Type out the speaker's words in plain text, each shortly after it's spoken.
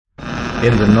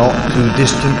in the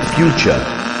not-too-distant future,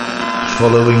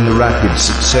 following the rapid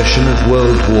succession of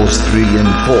World Wars III and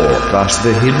IV, plus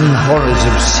the hidden horrors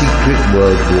of secret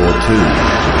World War II.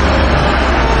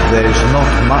 There's not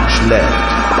much left.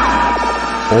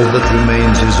 All that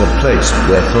remains is a place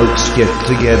where folks get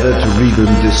together to read and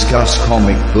discuss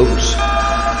comic books.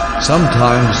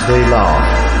 Sometimes they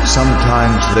laugh,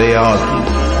 sometimes they argue,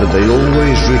 but they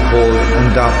always record and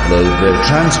upload their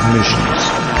transmissions.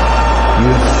 You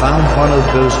have found one of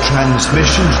those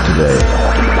transmissions today.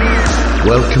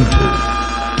 Welcome to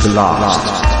the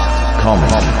last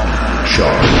comic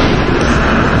shop.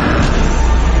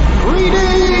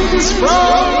 Greetings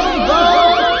from the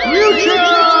future!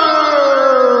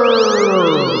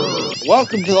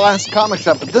 Welcome to the last comic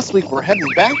shop, but this week we're heading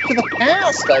back to the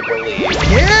past, I believe.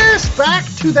 Yes, back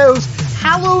to those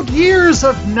hallowed years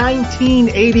of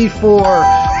 1984.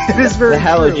 It is very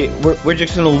true. We're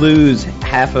just going to lose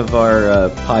half of our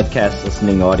podcast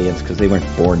listening audience because they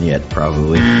weren't born yet,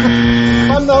 probably.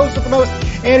 I'm the host with the most,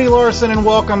 Andy Larson, and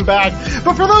welcome back.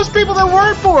 But for those people that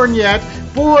weren't born yet,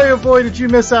 boy, oh boy, did you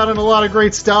miss out on a lot of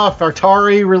great stuff.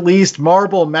 Atari released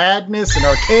Marble Madness in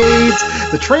arcades.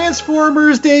 The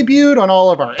Transformers debuted on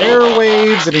all of our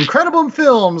airwaves. And incredible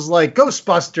films like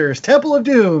Ghostbusters, Temple of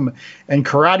Doom, and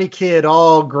Karate Kid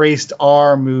all graced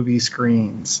our movie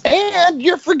screens. And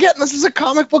you're forgetting this is a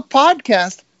comic book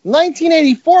podcast.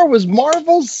 1984 was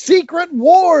Marvel's Secret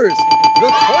Wars. The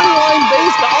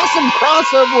 20-line-based awesome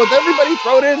crossover with everybody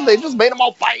thrown in. They just made them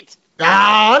all fight.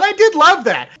 Ah, and I did love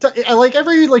that. Like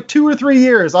every 2 or 3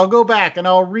 years, I'll go back and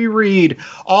I'll reread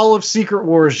all of Secret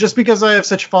Wars just because I have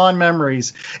such fond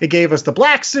memories. It gave us the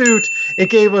black suit.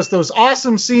 It gave us those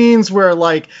awesome scenes where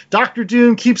Dr.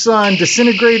 Doom keeps on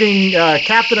disintegrating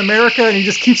Captain America and he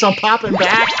just keeps on popping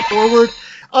back forward.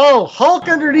 Oh, Hulk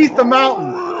underneath the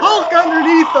mountain. Hulk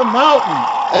underneath the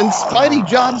mountain. And Spidey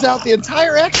jobs out the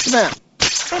entire X-Men.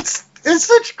 It's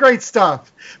such great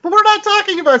stuff. But we're not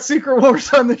talking about Secret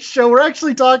Wars on this show. We're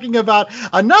actually talking about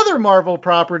another Marvel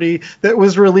property that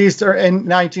was released in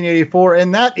 1984,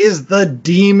 and that is the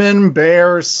Demon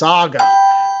Bear Saga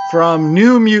from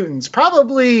New Mutants.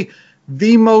 Probably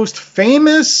the most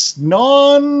famous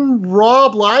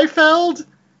non-Rob Liefeld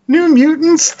New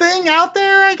Mutants thing out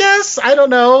there, I guess. I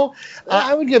don't know.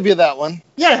 I would give you that one.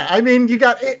 Yeah, I mean, you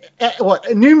got,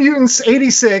 New Mutants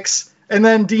 86... and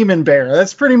then Demon Bear.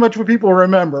 That's pretty much what people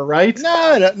remember, right?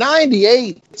 No,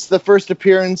 98. It's the first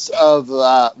appearance of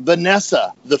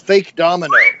Vanessa, the fake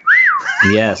Domino.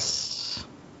 Yes.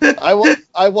 I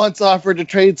once offered to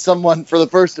trade someone for the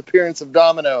first appearance of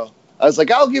Domino. I was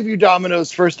like, I'll give you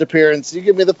Domino's first appearance. You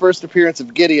give me the first appearance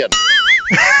of Gideon.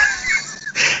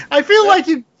 I feel like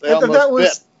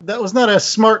that was not a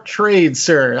smart trade,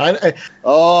 sir.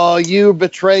 Oh, you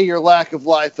betray your lack of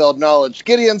Liefeld knowledge.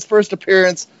 Gideon's first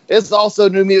appearance is also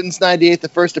New Mutants 98, the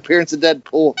first appearance of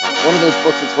Deadpool. One of those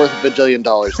books that's worth $1 billion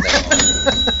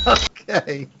now.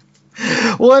 Okay.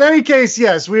 Well, in any case,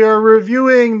 yes, we are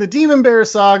reviewing the Demon Bear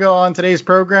Saga on today's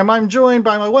program. I'm joined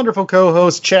by my wonderful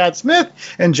co-hosts, Chad Smith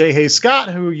and J. Hay Scott,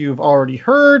 who you've already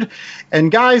heard.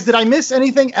 And guys, did I miss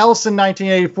anything else in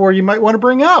 1984 you might want to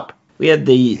bring up? We had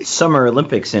the Summer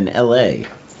Olympics in L.A.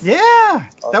 Yeah,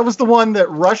 that was the one that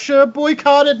Russia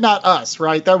boycotted, not us,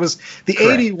 right? That was the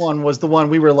Correct. 81 was the one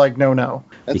we were like, no.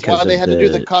 That's Because why they had to do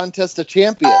the Contest of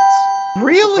Champions.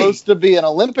 Really? It's supposed to be an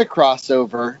Olympic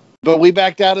crossover, but we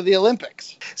backed out of the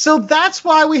Olympics. So that's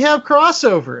why we have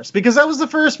crossovers, because that was the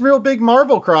first real big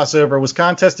Marvel crossover was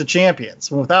Contest of Champions.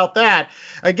 Without that,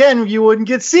 again, you wouldn't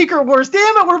get Secret Wars.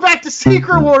 Damn it, we're back to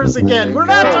Secret Wars again. We're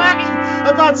not talking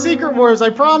about Secret Wars.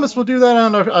 I promise we'll do that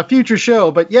on a future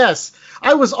show. But yes,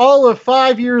 I was all of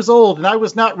 5 years old, and I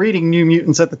was not reading New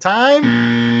Mutants at the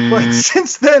time. But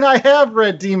since then, I have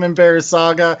read Demon Bear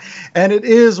Saga, and it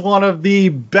is one of the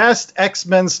best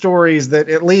X-Men stories that,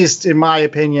 at least in my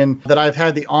opinion, that I've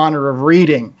had the honor of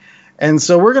reading. And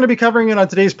so we're going to be covering it on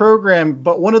today's program.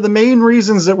 But one of the main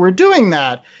reasons that we're doing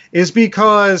that is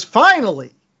because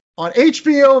finally, on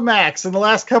HBO Max in the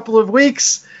last couple of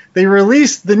weeks, they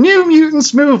released the New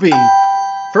Mutants movie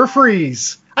for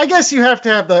freeze. I guess you have to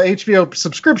have the HBO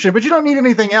subscription, but you don't need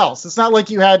anything else. It's not like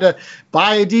you had to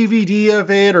buy a DVD of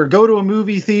it or go to a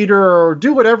movie theater or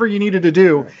do whatever you needed to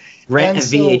do. Rent a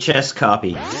VHS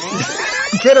copy.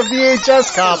 Get a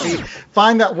VHS copy.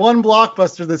 Find that one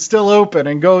Blockbuster that's still open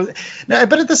and go.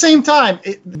 But at the same time,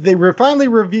 they finally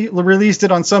released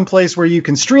it on some place where you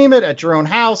can stream it at your own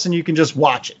house and you can just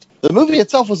watch it. The movie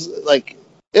itself was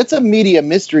it's a media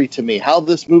mystery to me how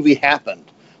this movie happened.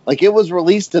 It was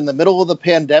released in the middle of the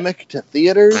pandemic to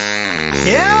theaters.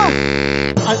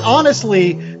 Yeah.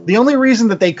 Honestly, the only reason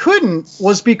that they couldn't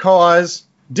was because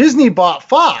Disney bought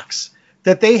Fox.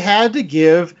 that they had to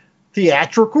give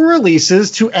theatrical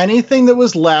releases to anything that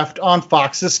was left on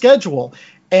Fox's schedule.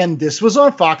 And this was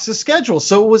on Fox's schedule.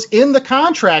 So it was in the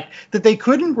contract that they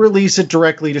couldn't release it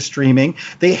directly to streaming.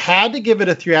 They had to give it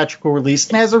a theatrical release.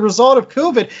 And as a result of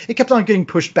COVID, it kept on getting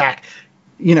pushed back,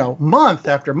 month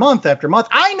after month after month.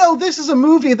 I know this is a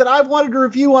movie that I've wanted to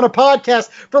review on a podcast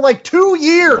for like 2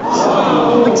 years.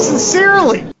 Like,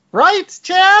 sincerely. Right,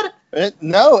 Chad?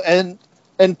 No, and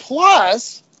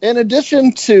plus, in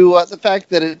addition to the fact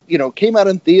that it, came out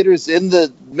in theaters in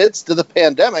the midst of the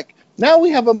pandemic, now we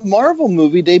have a Marvel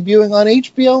movie debuting on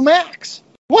HBO Max.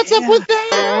 What's up with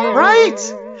that? Right.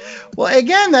 Well,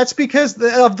 again, that's because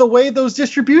of the way those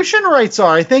distribution rights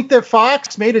are. I think that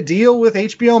Fox made a deal with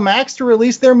HBO Max to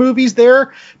release their movies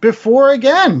there before,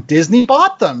 again, Disney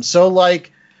bought them. So,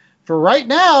 for right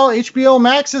now, HBO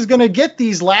Max is going to get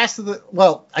these the last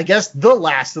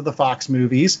of the Fox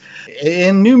movies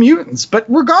in New Mutants. But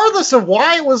regardless of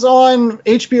why it was on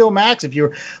HBO Max, if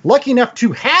you're lucky enough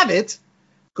to have it,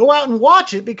 go out and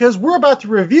watch it, because we're about to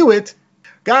review it.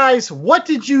 Guys, what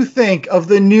did you think of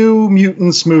the New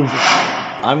Mutants movie?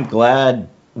 I'm glad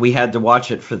we had to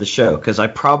watch it for the show, because I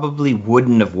probably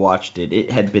wouldn't have watched it. It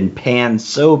had been panned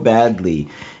so badly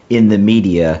in the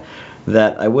media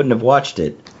that I wouldn't have watched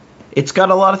it. It's got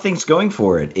a lot of things going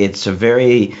for it. It's a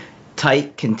very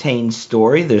tight, contained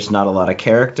story. There's not a lot of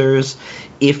characters.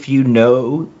 If you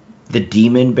know the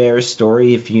Demon Bear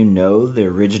story, if you know the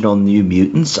original New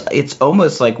Mutants, it's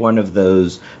almost like one of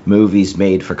those movies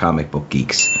made for comic book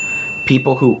geeks.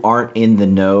 People who aren't in the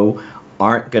know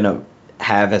aren't going to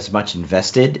have as much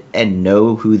invested and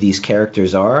know who these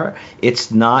characters are. It's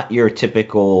not your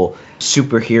typical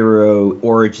superhero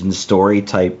origin story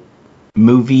type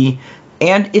movie.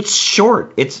 And it's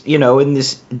short. It's, in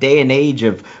this day and age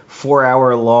of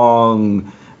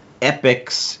 4-hour-long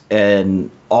epics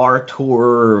and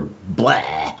R-tour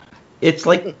blah, it's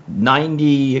like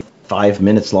 95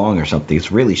 minutes long or something.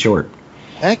 It's really short.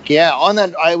 Heck yeah. On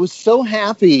that, I was so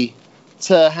happy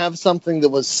to have something that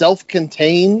was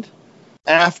self-contained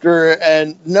after,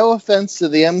 and no offense to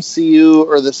the MCU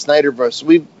or the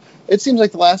Snyderverse, it seems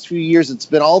like the last few years it's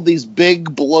been all these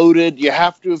big, bloated, you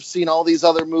have to have seen all these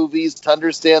other movies to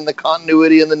understand the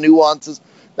continuity and the nuances.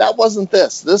 That wasn't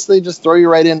this. This, they just throw you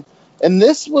right in. And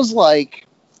this was like,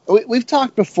 we've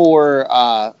talked before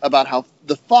about how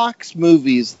the Fox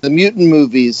movies, the mutant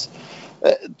movies,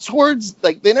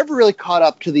 they never really caught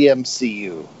up to the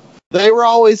MCU. They were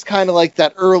always kind of like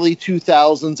that early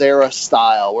 2000s era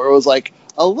style, where it was like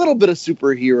a little bit of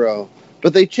superhero,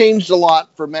 but they changed a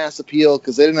lot for mass appeal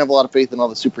because they didn't have a lot of faith in all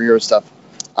the superhero stuff.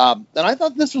 And I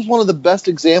thought this was one of the best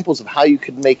examples of how you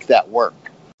could make that work.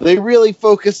 They really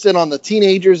focused in on the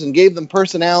teenagers and gave them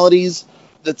personalities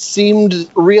that seemed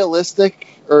realistic,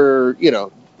 or,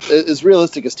 as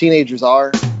realistic as teenagers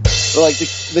are. But like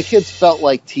the kids felt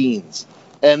like teens.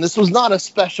 And this was not a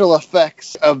special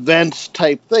effects event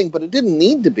type thing, but it didn't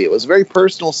need to be. It was a very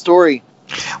personal story.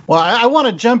 Well, I want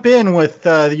to jump in with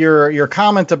your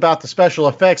comment about the special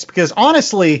effects, because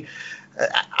honestly,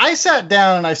 I sat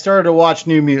down and I started to watch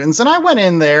New Mutants, and I went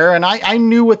in there and I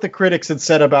knew what the critics had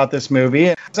said about this movie.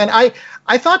 And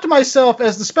I thought to myself,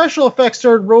 as the special effects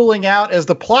started rolling out, as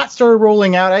the plot started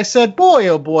rolling out, I said, boy,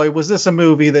 oh boy, was this a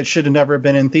movie that should have never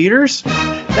been in theaters.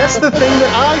 That's the thing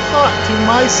that I thought to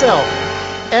myself.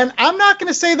 And I'm not going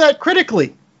to say that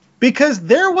critically, because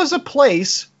there was a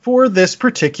place for this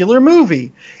particular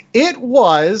movie. It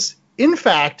was, in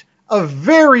fact, a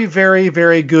very, very,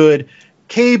 very good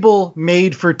cable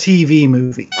made-for-TV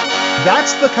movie.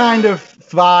 That's the kind of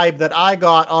vibe that I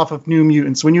got off of New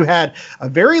Mutants, when you had a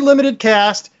very limited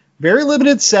cast, very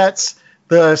limited sets,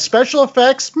 the special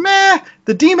effects, meh.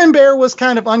 The Demon Bear was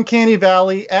kind of uncanny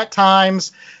valley at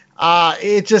times.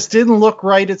 It just didn't look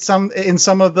right in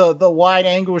some of the wide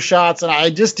angle shots, and I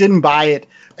just didn't buy it.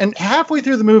 And halfway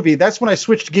through the movie, that's when I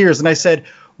switched gears and I said,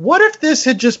 what if this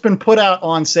had just been put out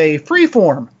on, say,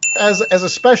 Freeform as a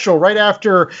special right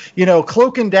after,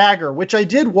 Cloak and Dagger, which I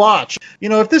did watch.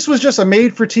 If this was just a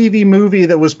made-for-TV movie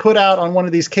that was put out on one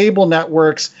of these cable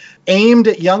networks aimed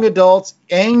at young adults,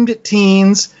 aimed at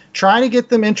teens, trying to get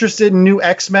them interested in new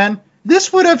X-Men,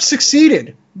 this would have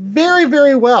succeeded very,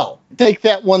 very well. Take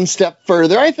that one step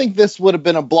further. I think this would have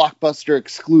been a Blockbuster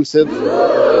exclusive.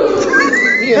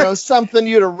 Something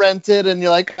you'd have rented and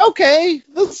you're like, okay,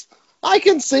 I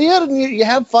can see it, and you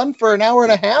have fun for an hour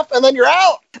and a half, and then you're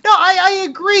out. No, I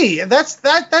agree. That's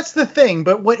the thing.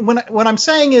 But what I'm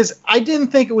saying is, I didn't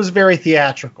think it was very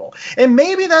theatrical, and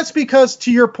maybe that's because,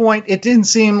 to your point, it didn't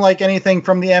seem like anything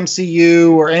from the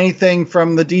MCU or anything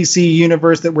from the DC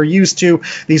universe that we're used to.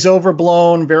 These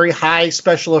overblown, very high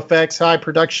special effects, high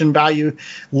production value,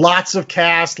 lots of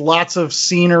cast, lots of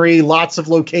scenery, lots of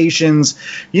locations.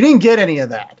 You didn't get any of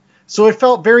that, so it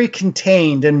felt very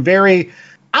contained and very.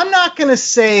 I'm not going to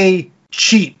say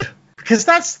cheap, because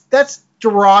that's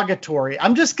derogatory.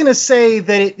 I'm just going to say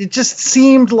that it just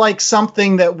seemed like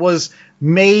something that was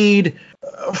made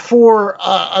for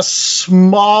a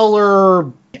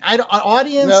smaller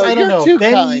audience. No, I don't know. Too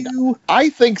venue. kind. I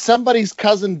think somebody's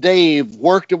cousin Dave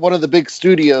worked at one of the big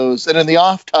studios, and in the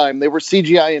off time they were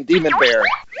CGI and Demon Bear,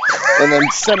 and then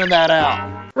sending that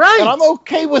out. Right. And I'm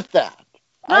okay with that.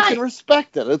 Right. I can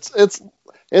respect it.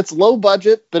 It's low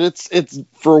budget, but it's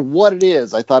for what it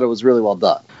is. I thought it was really well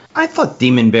done. I thought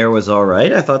Demon Bear was all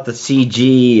right. I thought the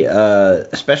CG,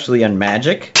 especially on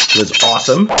Magic, was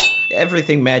awesome.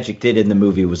 Everything Magic did in the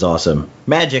movie was awesome.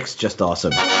 Magic's just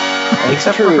awesome.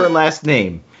 Except for her last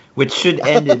name, which should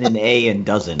end in an A and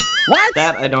doesn't. What?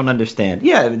 That I don't understand.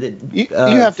 Yeah, you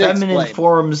have to feminine explain.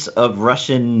 forms of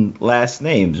Russian last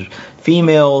names.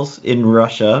 Females in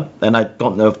Russia, and I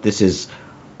don't know if this is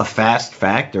a fast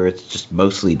fact or it's just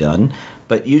mostly done,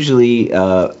 but usually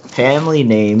family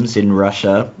names in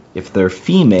Russia, if they're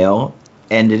female,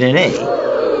 end in an A.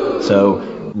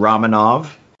 So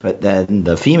Romanov, but then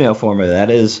the female form of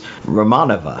that is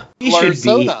Romanova. She should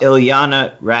be Larsona.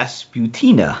 Ilyana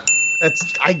Rasputina.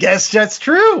 I guess that's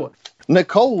true.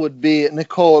 Nicole would be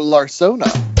Nicole Larsona.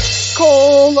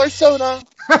 Nicole Larsona.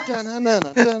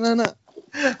 Da-na-na-na, da-na-na.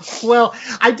 Well,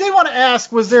 I did want to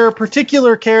ask, was there a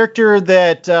particular character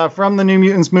that from the New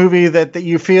Mutants movie that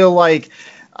you feel like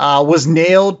was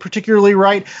nailed particularly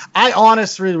right? I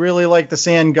honestly really like the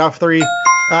Sam Guthrie.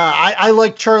 I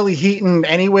like Charlie Heaton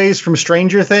anyways from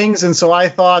Stranger Things, and so I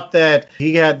thought that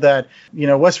he had that,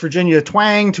 West Virginia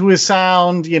twang to his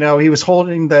sound. He was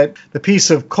holding the piece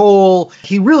of coal.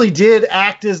 He really did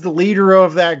act as the leader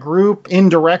of that group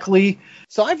indirectly.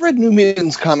 So I've read New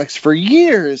Mutants comics for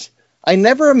years. I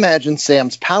never imagined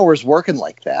Sam's powers working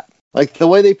like that. Like the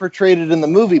way they portrayed it in the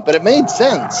movie, but it made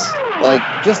sense.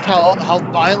 Like just how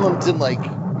violent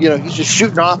and he's just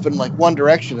shooting off in one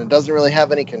direction and doesn't really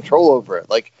have any control over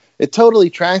it. Like it totally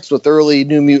tracks with early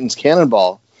New Mutants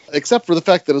Cannonball, except for the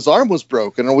fact that his arm was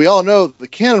broken, and we all know the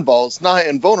Cannonball is nigh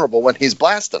invulnerable when he's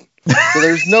blasting. So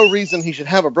there's no reason he should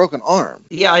have a broken arm.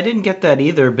 Yeah, I didn't get that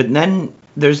either, but then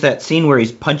there's that scene where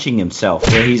he's punching himself,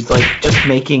 where he's just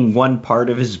making one part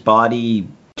of his body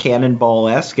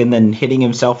cannonball-esque and then hitting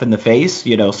himself in the face,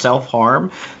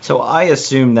 self-harm. So I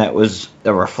assume that was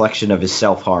a reflection of his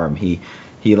self-harm. He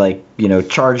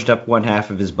charged up one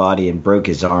half of his body and broke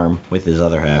his arm with his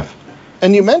other half.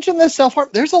 And you mentioned this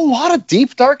self-harm. There's a lot of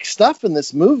deep, dark stuff in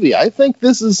this movie. I think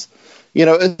this is,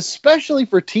 especially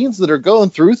for teens that are going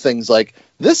through things like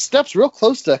this, steps real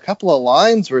close to a couple of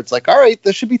lines where it's like, all right,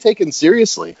 this should be taken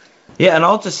seriously. Yeah, and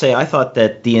I'll just say I thought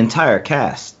that the entire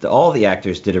cast, all the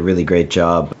actors did a really great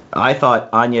job. I thought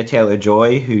Anya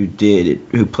Taylor-Joy,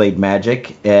 who played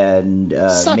Magic, and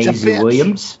Maisie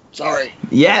Williams. Sorry.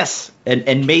 Yes,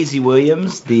 and Maisie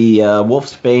Williams, the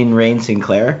Wolfsbane Rain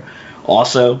Sinclair,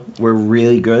 also were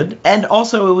really good. And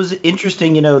also it was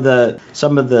interesting,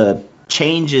 some of the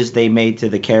changes they made to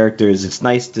the characters. It's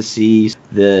nice to see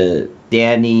the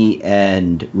Danny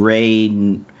and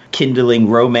Rain kindling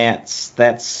romance.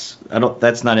 That's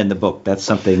not in the book. That's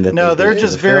something that they're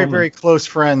just very, very close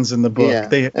friends in the book.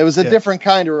 Yeah. It was a different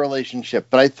kind of relationship,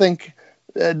 but I think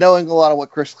knowing a lot of what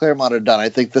Chris Claremont had done, I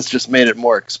think this just made it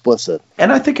more explicit.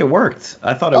 And I think it worked.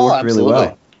 I thought it worked really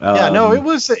well.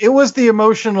 It was the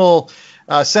emotional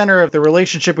center of the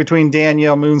relationship between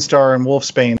Danielle Moonstar and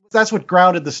Wolfsbane. That's what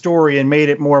grounded the story and made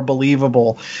it more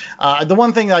believable. The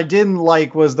one thing I didn't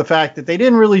like was the fact that they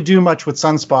didn't really do much with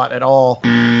Sunspot at all.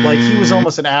 Like he was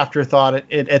almost an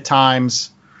afterthought at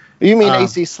times. You mean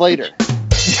AC Slater?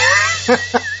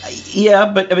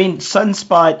 Yeah, but I mean,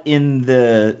 Sunspot in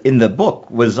the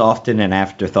book was often an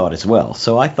afterthought as well.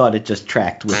 So I thought it just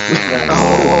tracked with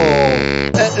that.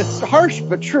 It's harsh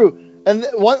but true. And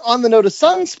on the note of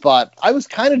Sunspot, I was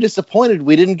kind of disappointed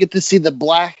we didn't get to see the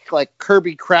black,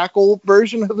 Kirby Crackle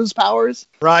version of his powers.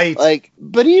 Right.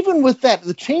 But even with that,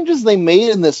 the changes they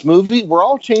made in this movie were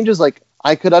all changes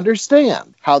I could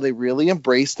understand how they really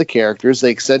embraced the characters. They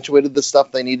accentuated the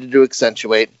stuff they needed to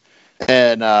accentuate.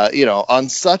 And, on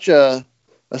such a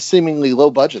seemingly low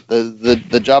budget,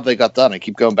 the job they got done, I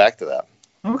keep going back to that.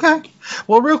 Okay.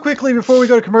 Well, real quickly before we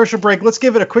go to commercial break, let's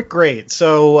give it a quick grade.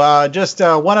 So just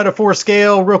 1 out of 4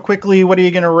 scale. Real quickly, what are you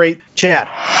going to rate Chad?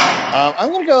 I'm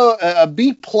going to go a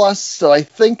B+, so I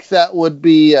think that would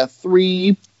be a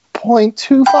 3.25.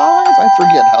 I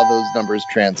forget how those numbers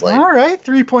translate. All right,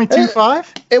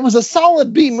 3.25. It was a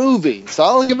solid B movie, so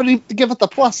I'll give it the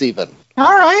plus even.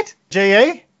 All right.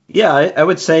 J.A.? Yeah, I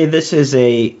would say this is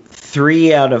a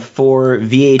 3 out of 4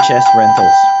 VHS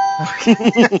rentals.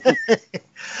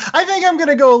 I think I'm going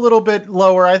to go a little bit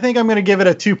lower. I think I'm going to give it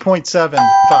a 2.75.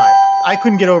 I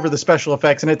couldn't get over the special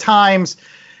effects, and at times,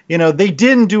 they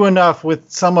didn't do enough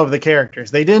with some of the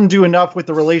characters. They didn't do enough with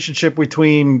the relationship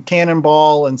between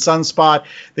Cannonball and Sunspot.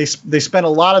 They spent a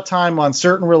lot of time on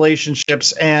certain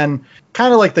relationships, and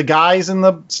kind of like the guys in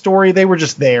the story, they were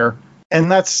just there.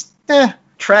 And that's,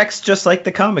 Tracks just like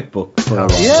the comic book.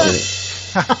 Yeah.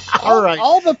 All right.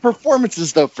 All the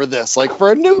performances, though, for this, like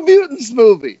for a New Mutants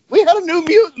movie. We had a New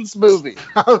Mutants movie.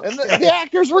 Okay. And the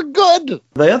actors were good.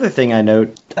 The other thing I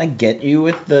note, I get you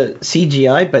with the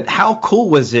CGI, but how cool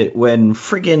was it when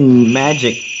friggin'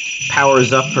 Magic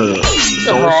powers up her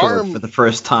soul sword for the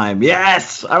first time?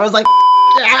 Yes! I was like,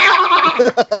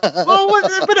 Well,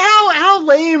 but how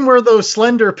lame were those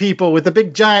slender people with the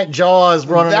big giant jaws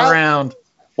running around?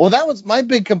 Well, that was my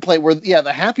big complaint where,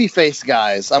 the happy face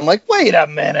guys. I'm like, wait a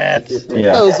minute.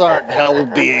 Yeah. Those aren't hell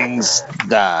beings.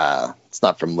 Nah, it's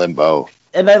not from Limbo.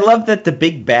 And I love that the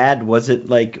big bad wasn't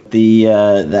like the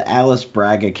Alice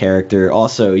Braga character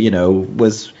also,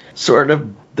 was sort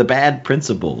of the bad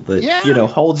principal that,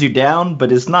 holds you down,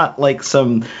 but is not like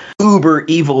some uber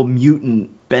evil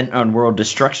mutant bent on world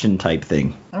destruction type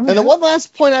thing. And the one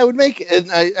last point I would make, and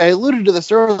I alluded to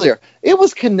this earlier, it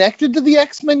was connected to the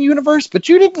X-Men universe, but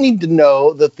you didn't need to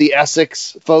know that the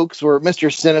Essex folks were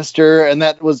Mr. Sinister, and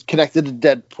that was connected to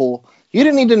Deadpool. You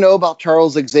didn't need to know about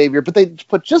Charles Xavier, but they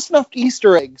put just enough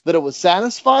Easter eggs that it was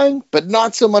satisfying, but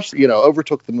not so much,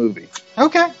 overtook the movie.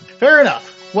 Okay, fair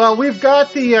enough. Well, we've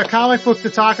got the comic book to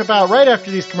talk about right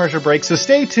after these commercial breaks, so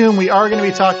stay tuned. We are going to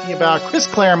be talking about Chris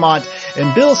Claremont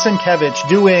and Bill Sienkiewicz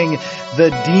doing the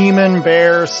Demon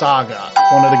Bear Saga,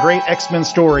 one of the great X-Men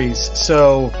stories.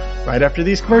 So, right after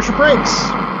these commercial breaks.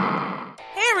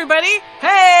 Hey, everybody.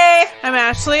 Hey! I'm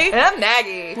Ashley. And I'm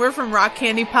Maggie. We're from Rock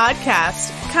Candy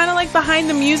Podcast. Kind of like behind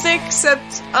the music.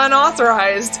 Except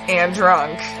unauthorized and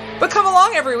drunk. But come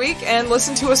along every week and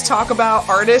listen to us talk about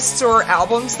artists or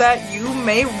albums that you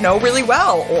may know really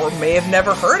well or may have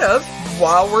never heard of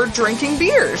while we're drinking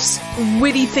beers.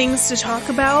 Witty things to talk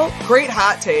about. Great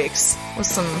hot takes with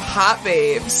some hot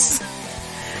babes.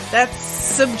 That's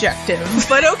subjective,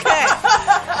 but okay.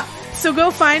 So go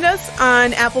find us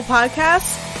on Apple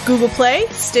Podcasts, Google Play,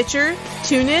 Stitcher,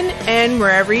 TuneIn, and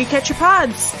wherever you catch your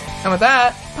pods. And with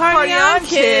that, Party on,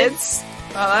 kids!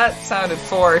 Well, that sounded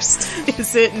forced.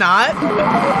 Is it not? All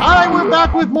right, we're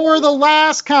back with more of The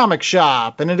Last Comic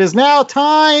Shop, and it is now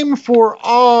time for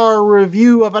our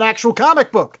review of an actual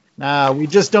comic book. Now, we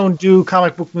just don't do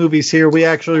comic book movies here. We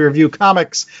actually review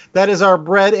comics. That is our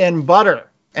bread and butter.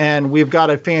 And we've got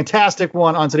a fantastic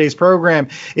one on today's program.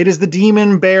 It is the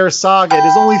Demon Bear Saga. It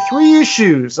is only 3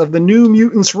 issues of the New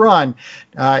Mutants run,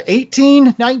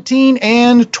 18, 19,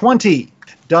 and 20,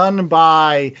 done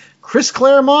by Chris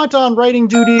Claremont on writing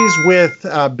duties with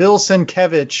Bill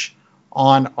Sienkiewicz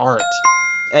on art.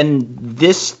 And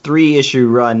this 3-issue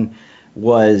run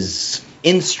was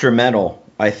instrumental,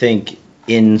 I think,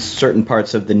 in certain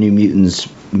parts of the New Mutants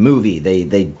movie.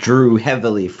 They drew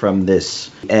heavily from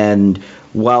this. And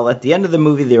while at the end of the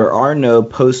movie there are no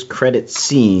post-credit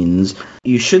scenes,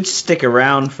 you should stick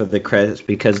around for the credits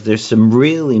because there's some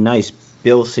really nice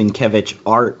Bill Sienkiewicz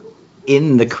art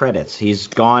in the credits. He's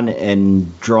gone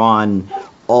and drawn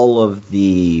all of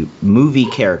the movie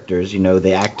characters,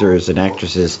 the actors and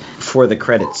actresses, for the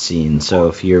credits scene. So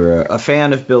if you're a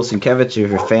fan of Bill Sienkiewicz, if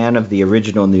you're a fan of the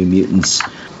original New Mutants,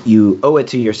 you owe it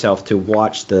to yourself to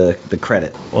watch the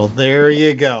credit. Well, there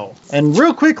you go. And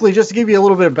real quickly, just to give you a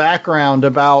little bit of background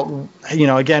about,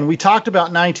 again, we talked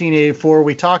about 1984.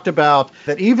 We talked about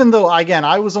that even though, again,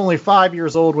 I was only 5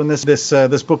 years old when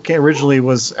this book originally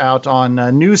was out on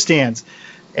newsstands.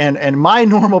 And my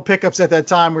normal pickups at that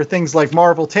time were things like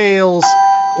Marvel Tales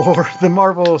or the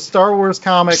Marvel Star Wars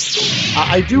comics.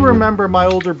 I do remember my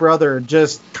older brother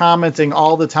just commenting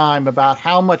all the time about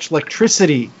how much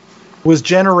electricity was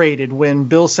generated when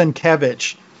Bill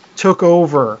Sienkiewicz took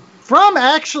over from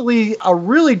actually a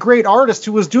really great artist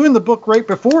who was doing the book right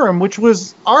before him, which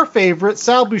was our favorite,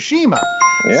 Sal Buscema.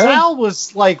 Yeah. Sal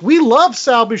was like, we love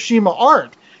Sal Buscema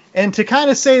art. And to kind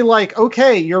of say, like,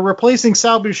 okay, you're replacing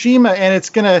Sal Buscema and it's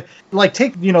going to, like,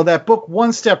 take, that book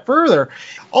one step further.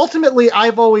 Ultimately,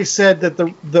 I've always said that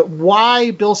the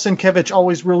why Bill Sienkiewicz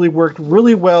always really worked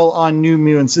really well on New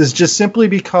Mutants is just simply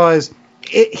because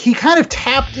he kind of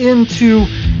tapped into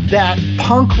that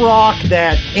punk rock,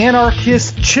 that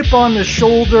anarchist, chip on the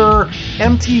shoulder,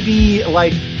 MTV,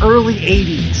 like, early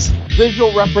 80s.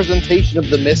 Visual representation of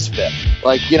the misfit.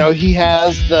 Like, he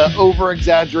has the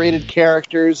over-exaggerated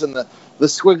characters and the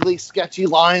squiggly, sketchy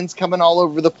lines coming all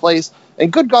over the place.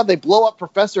 And good God, they blow up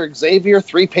Professor Xavier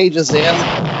 3 pages in.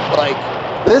 Like,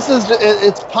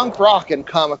 it's punk rock in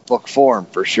comic book form,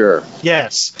 for sure.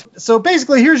 Yes. So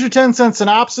basically, here's your 10-cent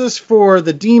synopsis for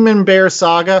the Demon Bear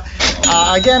Saga.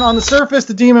 Again, on the surface,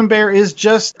 the Demon Bear is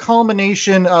just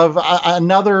culmination of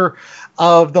another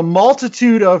of the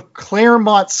multitude of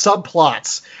Claremont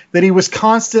subplots that he was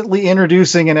constantly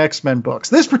introducing in X-Men books.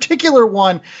 This particular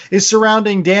one is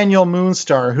surrounding Danielle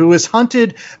Moonstar, who is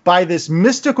hunted by this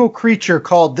mystical creature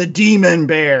called the Demon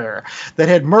Bear that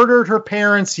had murdered her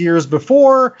parents years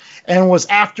before and was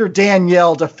after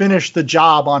Danielle to finish the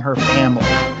job on her family.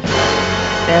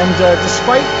 And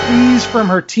despite pleas from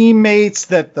her teammates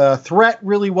that the threat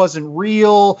really wasn't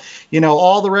real,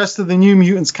 all the rest of the New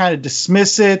Mutants kind of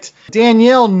dismiss it,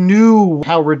 Danielle knew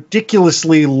how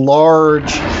ridiculously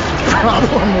large the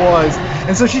problem was.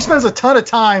 And so she spends a ton of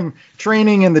time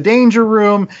training in the danger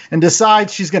room and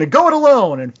decides she's going to go it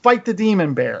alone and fight the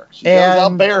Demon Bear. She goes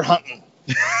out bear hunting.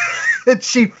 And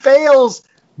she fails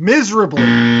miserably.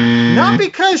 Not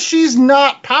because she's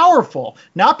not powerful,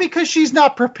 not because she's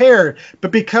not prepared,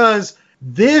 but because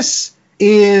this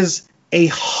is a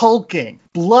hulking,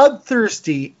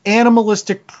 bloodthirsty,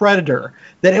 animalistic predator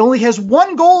that only has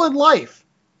one goal in life,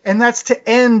 and that's to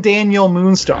end Danielle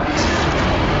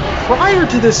Moonstar's. Prior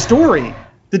to this story,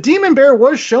 the Demon Bear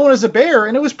was shown as a bear,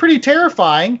 and it was pretty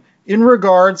terrifying in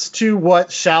regards to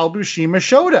what Sal Buscema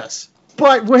showed us.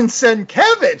 But when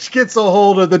Sienkiewicz gets a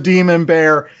hold of the Demon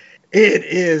Bear, it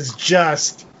is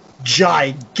just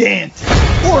gigantic.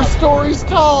 4 stories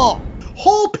tall.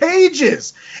 Whole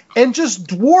pages. And just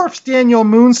dwarfs Danielle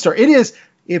Moonstar. It is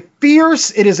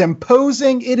fierce. It is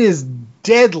imposing. It is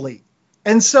deadly.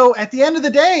 And so at the end of the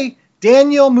day,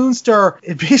 Danielle Moonstar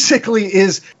basically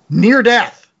is near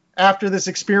death after this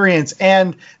experience.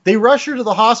 And they rush her to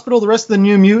the hospital, the rest of the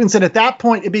New Mutants. And at that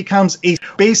point, it becomes a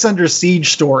base under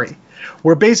siege story,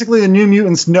 where basically the New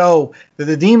Mutants know that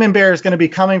the Demon Bear is going to be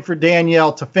coming for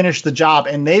Danielle to finish the job,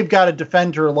 and they've got to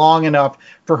defend her long enough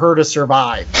for her to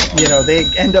survive. They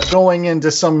end up going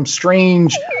into some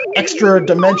strange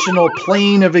extra-dimensional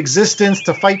plane of existence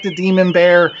to fight the Demon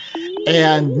Bear,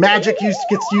 and Magic gets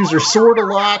to use her sword a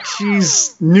lot.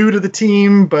 She's new to the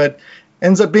team, but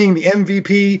ends up being the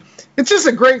MVP. It's just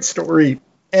a great story,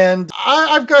 and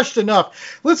I've gushed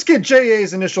enough. Let's get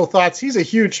J.A.'s initial thoughts. He's a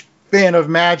huge fan of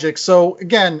Magic. So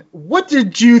again, what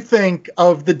did you think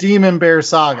of the Demon Bear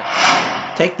Saga?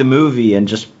 Take the movie and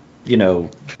just,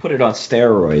 put it on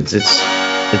steroids.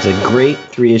 It's a great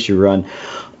 3-issue run.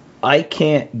 I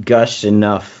can't gush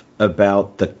enough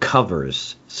about the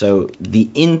covers. So the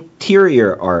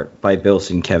interior art by Bill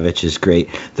Sienkiewicz is great.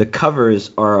 The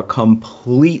covers are a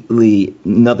completely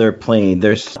another plane.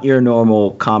 There's your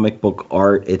normal comic book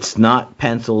art. It's not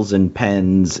pencils and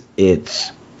pens.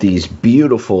 It's these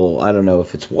beautiful, I don't know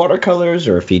if it's watercolors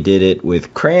or if he did it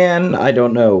with crayon. I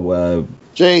don't know.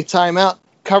 Jay, time out.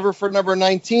 Cover for number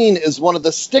 19 is one of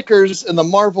the stickers in the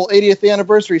Marvel 80th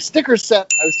anniversary sticker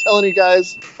set I was telling you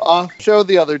guys on show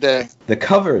the other day. The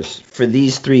covers for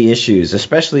these 3 issues,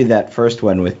 especially that first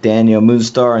one with Danielle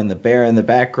Moonstar and the bear in the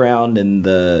background and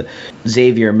the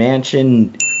Xavier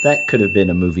Mansion, that could have been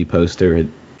a movie poster.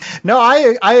 No,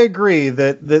 I agree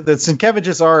that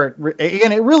Sienkiewicz's art,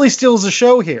 and it really steals the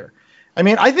show here. I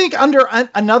mean, I think under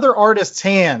another artist's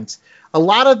hands, a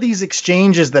lot of these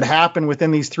exchanges that happen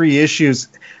within these 3 issues,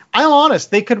 I'm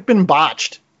honest, they could have been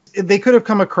botched. They could have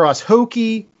come across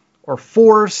hokey or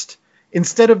forced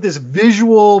instead of this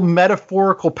visual,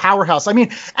 metaphorical powerhouse. I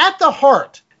mean, at the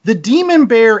heart, the Demon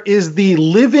Bear is the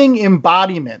living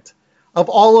embodiment of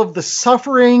all of the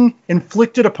suffering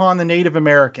inflicted upon the Native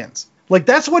Americans. Like,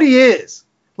 that's what he is.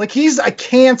 Like, he's a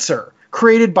cancer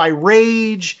created by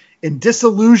rage and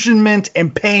disillusionment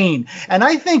and pain. And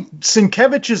I think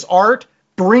Sienkiewicz's art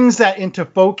brings that into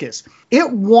focus.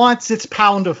 It wants its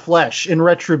pound of flesh in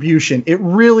retribution. It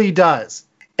really does.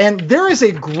 And there is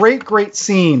a great, great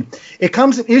scene. It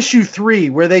comes in issue 3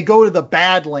 where they go to the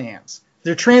Badlands.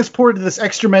 They're transported to this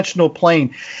extra-dimensional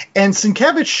plane. And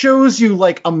Sienkiewicz shows you,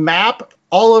 like, a map,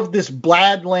 all of this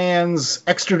Badlands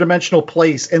extra-dimensional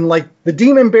place, and, like, the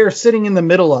Demon Bear sitting in the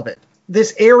middle of it.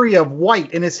 This area of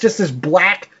white, and it's just this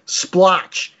black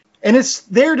splotch. And it's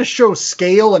there to show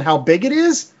scale and how big it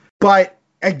is. But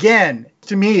again,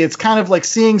 to me, it's kind of like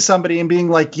seeing somebody and being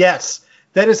like, yes,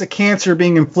 that is a cancer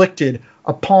being inflicted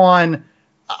upon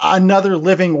another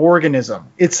living organism.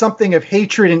 It's something of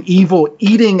hatred and evil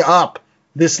eating up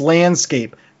this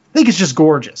landscape. I think it's just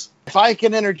gorgeous. If I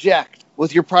can interject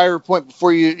with your prior point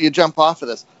before you jump off of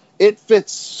this, it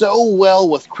fits so well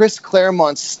with Chris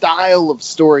Claremont's style of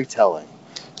storytelling.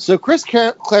 So Chris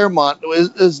Claremont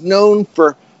is known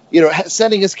for,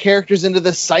 sending his characters into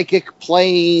the psychic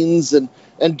planes and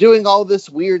doing all this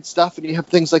weird stuff. And you have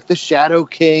things like the Shadow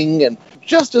King and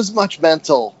just as much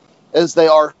mental as they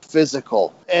are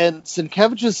physical. And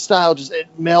Sienkiewicz's style it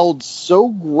melds so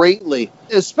greatly,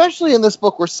 especially in this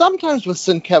book where sometimes with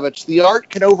Sienkiewicz, the art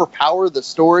can overpower the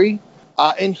story.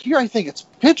 And here I think it's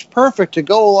pitch perfect to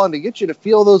go along to get you to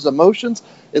feel those emotions.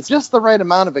 It's just the right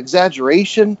amount of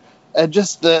exaggeration and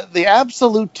just the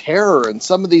absolute terror in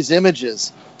some of these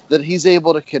images that he's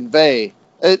able to convey.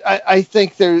 I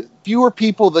think there are fewer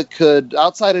people that could,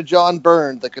 outside of John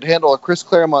Byrne, that could handle a Chris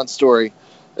Claremont story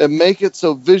and make it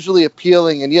so visually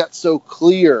appealing and yet so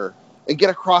clear and get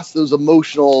across those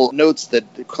emotional notes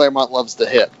that Claremont loves to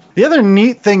hit. The other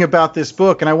neat thing about this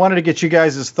book, and I wanted to get you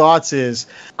guys' thoughts, is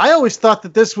I always thought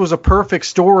that this was a perfect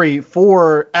story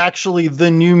for actually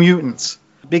the New Mutants.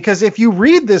 Because if you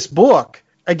read this book,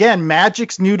 again,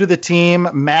 Magic's new to the team.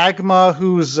 Magma,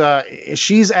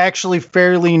 she's actually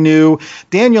fairly new.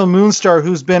 Daniel Moonstar,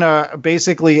 who's been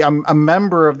basically a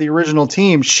member of the original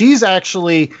team, she's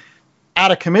actually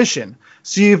out of commission.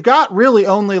 So you've got really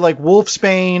only like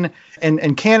Wolfsbane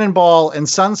and Cannonball and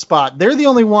Sunspot. They're the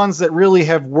only ones that really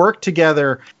have worked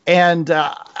together. And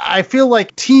I feel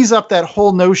like tease up that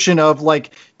whole notion of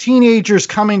like teenagers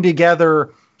coming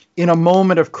together in a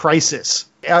moment of crisis,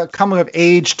 coming of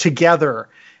age together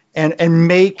and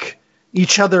make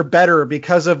each other better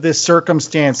because of this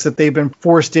circumstance that they've been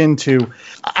forced into.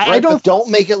 I don't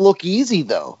make it look easy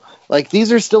though. Like,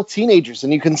 these are still teenagers,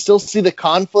 and you can still see the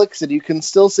conflicts, and you can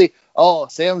still see, oh,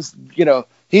 Sam's,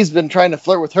 he's been trying to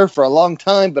flirt with her for a long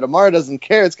time, but Amara doesn't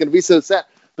care. It's going to be so sad.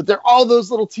 But there are all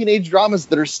those little teenage dramas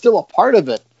that are still a part of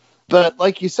it. But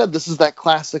like you said, this is that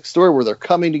classic story where they're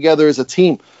coming together as a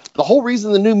team. The whole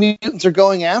reason the New Mutants are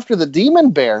going after the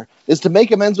Demon Bear is to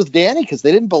make amends with Danny because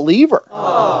they didn't believe her.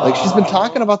 Aww. Like, she's been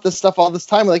talking about this stuff all this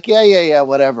time. Like, yeah,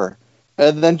 whatever.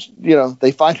 And then,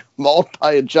 they find her mauled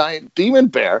by a giant demon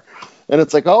bear. And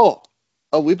it's like, oh,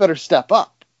 we better step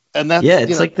up. And that's,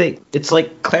 it's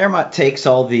like Claremont takes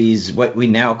all these, what we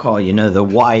now call, the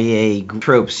YA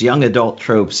tropes, young adult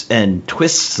tropes, and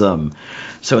twists them.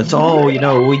 So it's all, we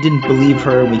didn't believe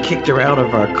her, and we kicked her out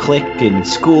of our clique in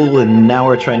school, and now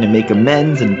we're trying to make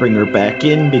amends and bring her back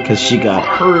in because she got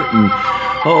hurt. And,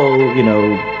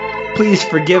 please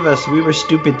forgive us. We were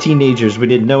stupid teenagers. We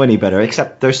didn't know any better.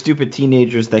 Except they're stupid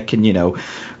teenagers that can,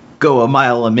 go a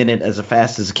mile a minute as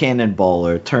fast as a cannonball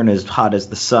or turn as hot as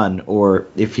the sun. Or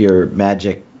if you're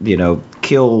Magic,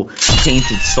 kill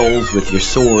tainted souls with your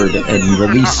sword and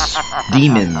release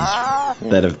demons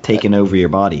that have taken over your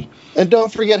body. And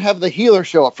don't forget, have the healer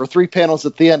show up for 3 panels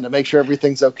at the end to make sure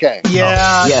everything's okay.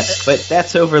 Yeah. Yes, but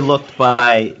that's overlooked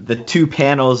by the 2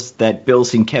 panels that Bill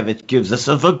Sienkiewicz gives us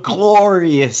of a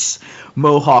glorious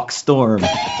Mohawk Storm.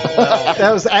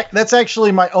 That's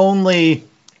actually my only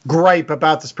gripe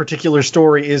about this particular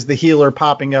story is the healer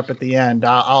popping up at the end.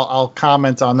 I'll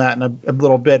comment on that in a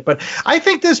little bit. But I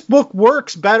think this book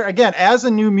works better, again, as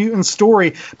a New Mutant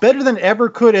story, better than ever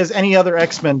could as any other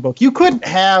X-Men book. You couldn't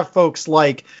have folks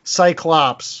like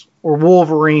Cyclops or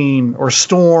Wolverine or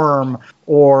Storm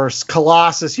or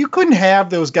Colossus. You couldn't have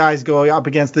those guys going up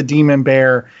against the Demon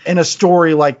Bear in a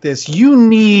story like this. You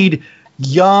need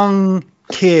young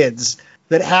kids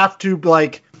that have to,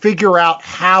 figure out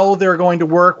how they're going to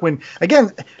work when,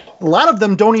 again, a lot of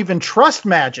them don't even trust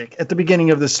Magic at the beginning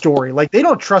of the story. Like, they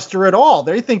don't trust her at all.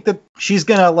 They think that she's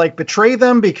going to, betray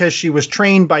them because she was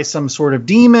trained by some sort of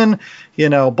demon,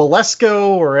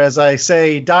 Bolesco, or as I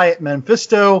say, Diet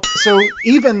Mephisto. So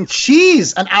even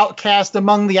she's an outcast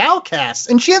among the outcasts,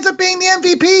 and she ends up being the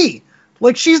MVP.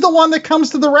 She's the one that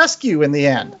comes to the rescue in the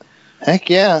end. Heck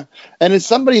yeah. And as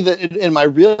somebody that, in my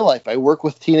real life, I work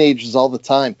with teenagers all the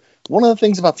time. One of the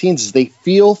things about teens is they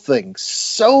feel things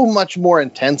so much more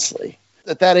intensely.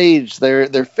 At that age,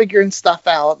 they're figuring stuff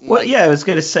out. Well, I was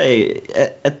going to say,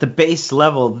 at the base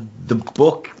level, the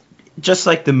book, just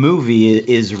like the movie,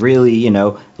 is really,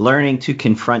 learning to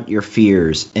confront your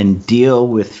fears and deal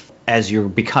with as you're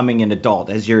becoming an adult,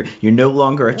 as you're no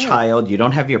longer a child. You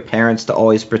don't have your parents to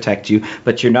always protect you,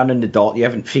 but you're not an adult. You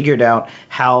haven't figured out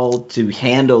how to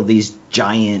handle these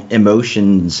giant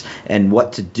emotions and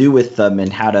what to do with them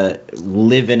and how to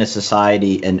live in a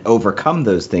society and overcome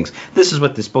those things. This is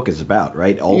what this book is about,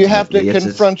 right? Ultimately, you have to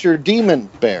confront your demon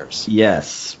bears.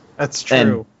 Yes. That's true.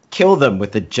 And kill them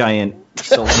with a giant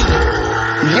soul.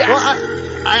 Yeah. Well,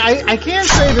 I can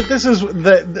say that this is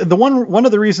the one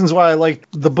of the reasons why I liked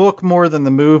the book more than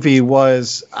the movie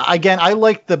was, again, I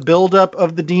liked the buildup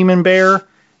of the Demon Bear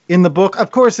in the book.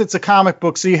 Of course, it's a comic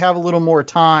book, so you have a little more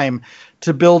time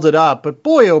to build it up. But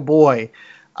boy, oh boy,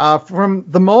 from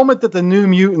the moment that the New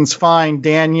Mutants find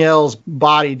Danielle's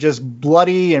body just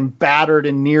bloody and battered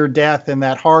and near death in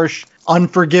that harsh,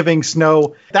 unforgiving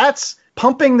snow, that's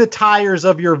pumping the tires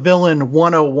of your villain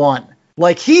 101.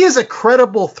 Like, he is a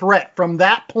credible threat from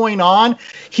that point on.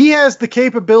 He has the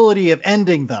capability of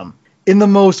ending them in the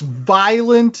most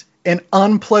violent and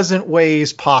unpleasant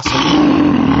ways possible.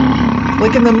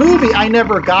 Like, in the movie, I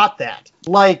never got that.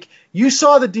 Like, you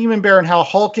saw the Demon Bear and how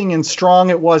hulking and strong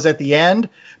it was at the end,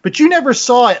 but you never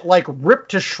saw it, like,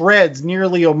 ripped to shreds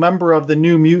nearly a member of the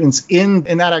New Mutants in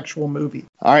that actual movie.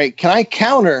 All right, can I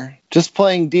counter just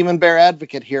playing Demon Bear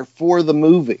advocate here for the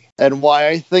movie and why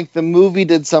I think the movie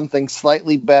did something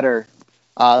slightly better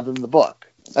than the book?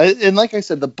 And like I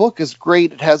said, the book is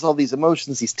great. It has all these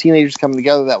emotions, these teenagers coming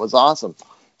together. That was awesome.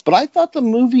 But I thought the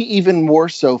movie even more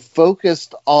so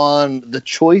focused on the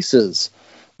choices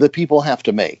that people have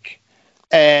to make.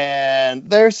 And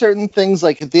there are certain things,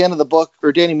 like at the end of the book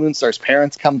where Danny Moonstar's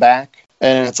parents come back,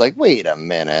 and it's like, wait a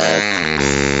minute.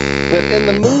 But in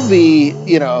the movie,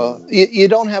 you know, you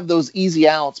don't have those easy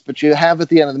outs, but you have at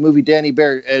the end of the movie, Danny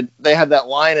Bear, they have that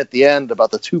line at the end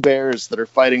about the two bears that are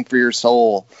fighting for your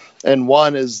soul. And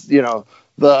one is, you know,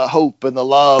 the hope and the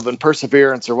love and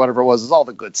perseverance or whatever it was, is all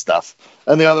the good stuff.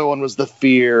 And the other one was the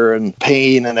fear and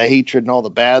pain and the hatred and all the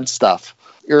bad stuff.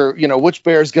 Or, you know, which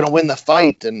bear is going to win the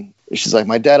fight? And she's like,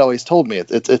 my dad always told me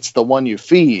it's the one you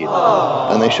feed.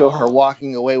 Aww. And they show her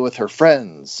walking away with her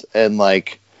friends and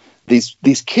like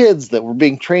these kids that were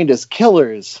being trained as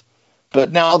killers,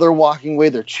 but now they're walking away.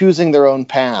 They're choosing their own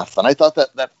path. And I thought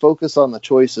that focus on the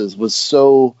choices was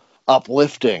so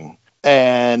uplifting.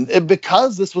 And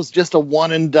because this was just a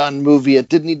one and done movie, it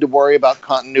didn't need to worry about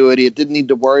continuity. It didn't need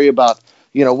to worry about,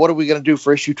 you know, what are we going to do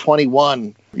for issue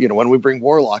 21? You know, when we bring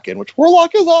Warlock in, which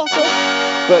Warlock is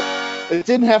awesome, but it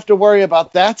didn't have to worry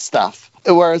about that stuff,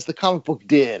 whereas the comic book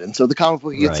did. And so the comic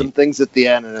book gets some things at the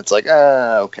end, and it's like,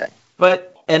 okay. But,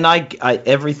 and I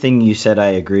everything you said I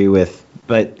agree with,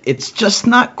 but it's just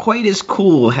not quite as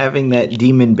cool having that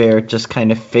Demon Bear just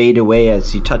kind of fade away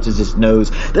as he touches his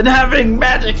nose, than having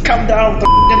magic come down with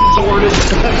the sword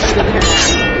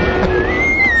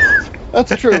and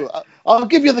That's true. I'll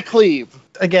give you the cleave.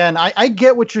 Again, I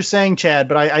get what you're saying, Chad,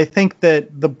 but I think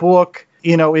that the book,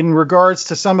 you know, in regards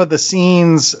to some of the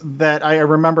scenes that I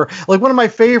remember, like one of my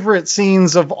favorite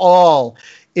scenes of all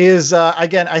is,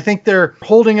 again, I think they're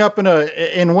holding up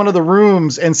in one of the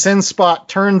rooms, and Sunspot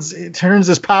turns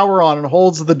his power on and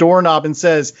holds the doorknob and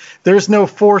says, "There's no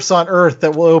force on earth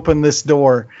that will open this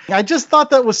door." I just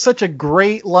thought that was such a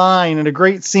great line and a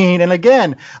great scene, and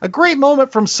again, a great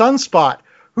moment from Sunspot,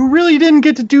 who really didn't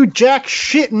get to do jack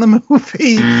shit in the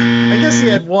movie. I guess he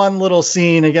had one little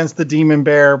scene against the Demon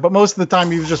Bear, but most of the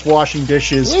time he was just washing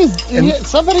dishes.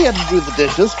 Somebody had to do the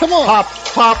dishes. Come on.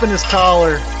 Popping his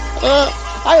collar.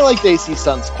 I like AC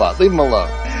Sunspot. Leave him alone.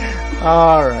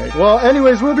 All right. Well,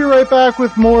 anyways, we'll be right back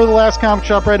with more of The Last Comic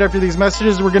Shop right after these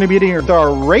messages. We're going to be getting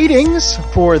our ratings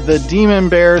for the Demon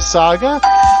Bear Saga.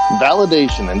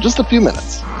 Validation in just a few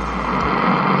minutes.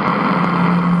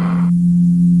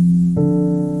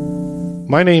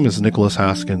 My name is Nicholas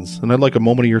Haskins, and I'd like a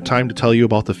moment of your time to tell you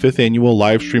about the 5th annual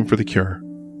live stream for the Cure.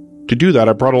 To do that,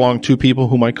 I brought along two people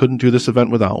whom I couldn't do this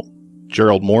event without,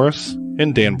 Gerald Morris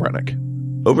and Dan Brennick.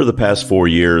 Over the past 4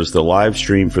 years, the live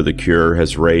stream for the Cure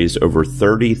has raised over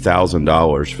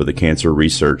 $30,000 for the Cancer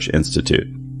Research Institute.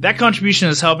 That contribution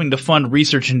is helping to fund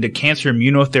research into cancer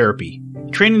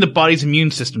immunotherapy, training the body's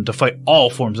immune system to fight all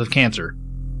forms of cancer.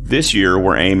 This year,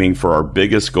 we're aiming for our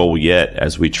biggest goal yet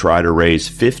as we try to raise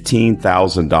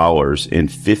 $15,000 in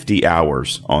 50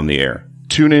 hours on the air.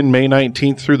 Tune in May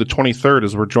 19th through the 23rd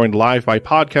as we're joined live by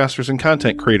podcasters and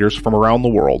content creators from around the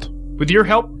world. With your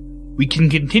help, we can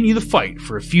continue the fight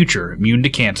for a future immune to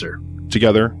cancer.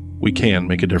 Together, we can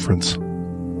make a difference.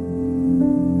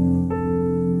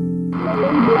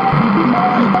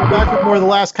 Back with more of The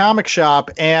Last Comic Shop,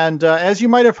 and as you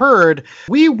might have heard,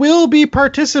 we will be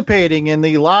participating in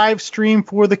the live stream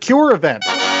for the Cure event.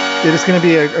 It is going to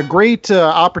be a great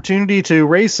opportunity to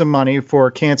raise some money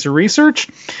for cancer research.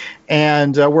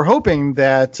 And we're hoping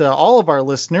that all of our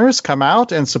listeners come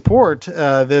out and support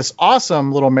this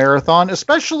awesome little marathon,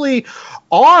 especially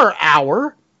our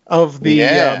hour of the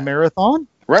marathon.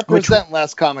 Represent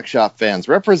Last Comic Shop fans.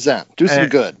 Represent. Do some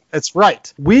good. That's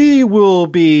right. We will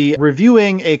be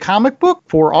reviewing a comic book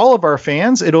for all of our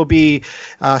fans. It'll be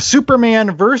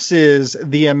Superman versus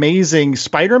the Amazing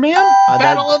Spider-Man.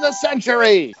 Battle of the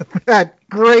Century. That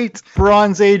great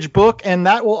Bronze Age book. And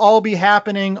that will all be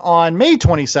happening on May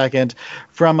 22nd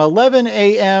from 11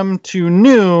 a.m. to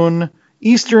noon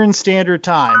Eastern Standard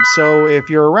Time. So if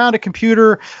you're around a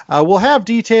computer, we'll have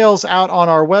details out on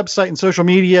our website and social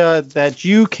media that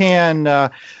you can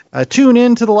tune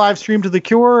in to the live stream to The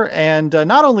Cure and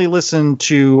not only listen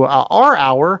to our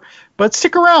hour, but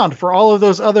stick around for all of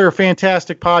those other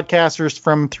fantastic podcasters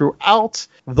from throughout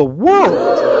the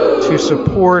world to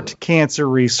support cancer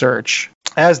research.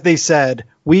 As they said,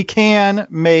 we can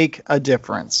make a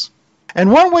difference. And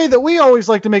one way that we always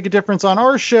like to make a difference on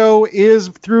our show is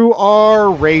through our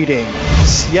ratings.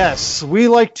 Yes, we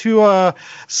like to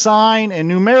assign a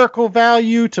numerical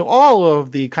value to all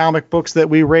of the comic books that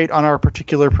we rate on our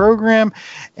particular program.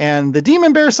 And the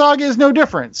Demon Bear Saga is no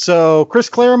different. So Chris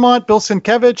Claremont, Bill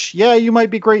Sienkiewicz, yeah, you might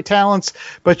be great talents,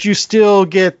 but you still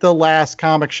get the last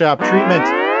comic shop treatment.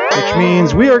 Which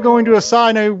means we are going to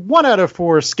assign a 1 out of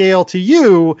 4 scale to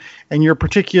you and your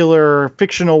particular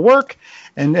fictional work.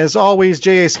 And as always,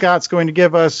 J.A. Scott's going to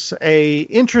give us a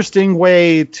interesting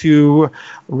way to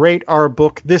rate our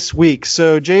book this week.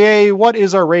 So, J.A., what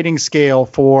is our rating scale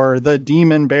for the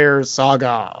Demon Bear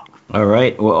Saga? All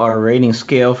right. Well, our rating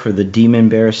scale for the Demon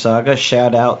Bear Saga,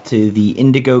 shout out to the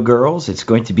Indigo Girls. It's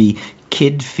going to be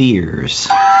Kid Fears.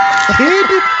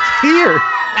 Kid Fear.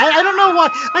 I don't know why.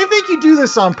 I think you do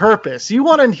this on purpose. You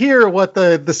want to hear what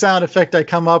the sound effect I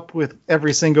come up with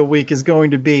every single week is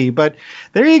going to be. But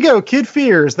there you go. Kid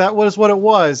Fears. That was what it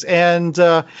was. And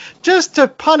just to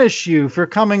punish you for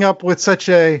coming up with such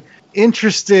a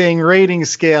interesting rating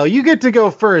scale, you get to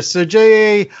go first. So,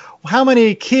 J.A., how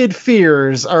many Kid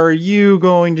Fears are you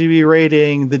going to be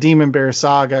rating the Demon Bear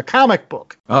Saga comic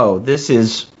book? Oh, this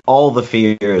is all the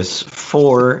fears.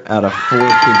 4 out of 4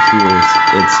 Kid Fears.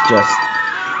 It's just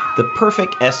the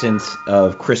perfect essence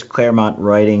of Chris Claremont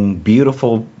writing,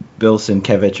 beautiful Bill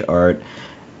Sienkiewicz art.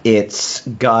 It's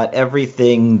got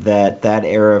everything that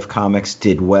era of comics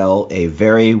did well, a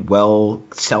very well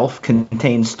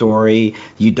self-contained story.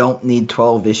 You don't need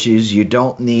 12 issues. You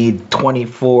don't need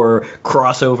 24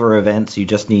 crossover events. You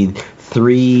just need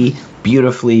 3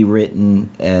 beautifully written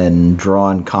and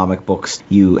drawn comic books.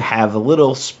 You have a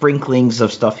little sprinklings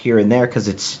of stuff here and there because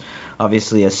it's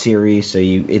obviously a series, so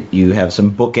you have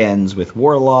some bookends with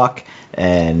Warlock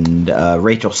and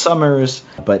Rachel Summers,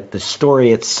 but the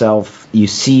story itself, you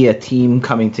see a team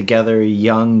coming together,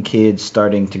 young kids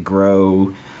starting to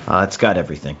grow. It's got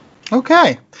everything.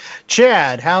 Okay.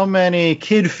 Chad, how many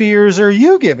Kid Fears are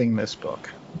you giving this book?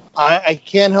 I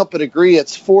can't help but agree.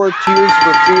 It's 4 tears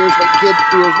for fears, but Kid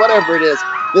Fears, whatever it is.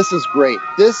 This is great.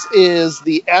 This is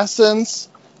the essence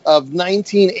of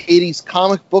 1980s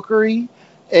comic bookery,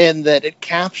 and that it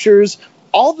captures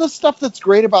all the stuff that's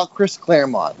great about Chris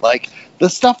Claremont, like the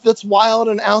stuff that's wild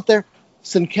and out there.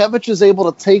 Sienkiewicz is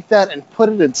able to take that and put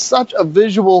it in such a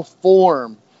visual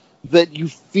form that you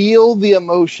feel the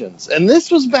emotions. And this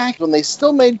was back when they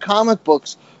still made comic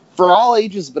books for all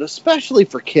ages, but especially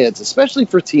for kids, especially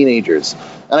for teenagers.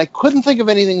 And I couldn't think of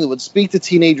anything that would speak to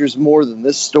teenagers more than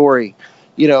this story,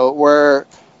 you know, where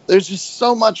there's just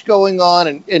so much going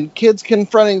on, and kids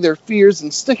confronting their fears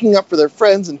and sticking up for their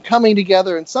friends and coming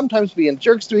together and sometimes being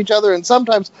jerks to each other and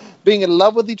sometimes being in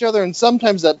love with each other and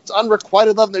sometimes that's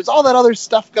unrequited love. And there's all that other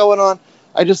stuff going on.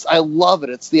 I love it.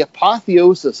 It's the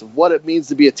apotheosis of what it means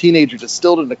to be a teenager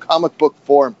distilled into comic book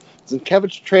form.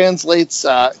 Sienkiewicz translates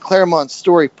Claremont's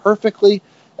story perfectly,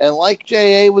 and like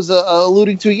J.A. was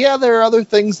alluding to, yeah, there are other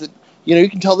things that, you know, you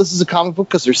can tell this is a comic book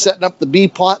because they're setting up the B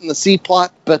plot and the C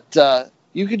plot, but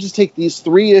you could just take these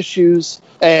 3 issues,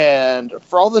 and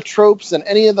for all the tropes and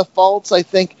any of the faults, I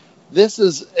think this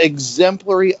is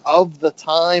exemplary of the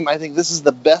time. I think this is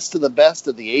the best of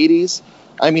the 80s.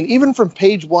 I mean, even from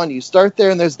page 1, you start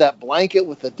there and there's that blanket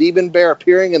with the demon bear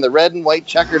appearing in the red and white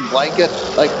checkered blanket.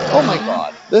 Like, oh my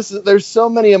God, there's so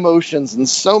many emotions and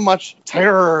so much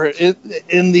terror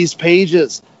in these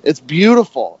pages. It's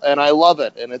beautiful and I love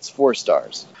it, and it's 4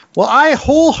 stars. Well, I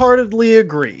wholeheartedly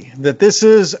agree that this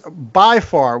is by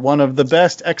far one of the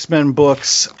best X-Men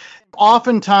books.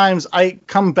 Oftentimes I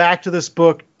come back to this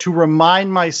book to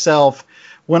remind myself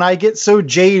when I get so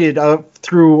jaded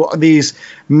through these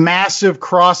massive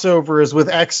crossovers with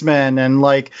X-Men and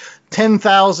like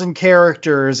 10,000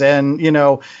 characters and,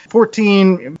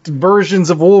 14 versions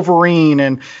of Wolverine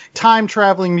and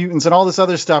time-traveling mutants and all this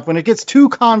other stuff, when it gets too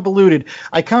convoluted,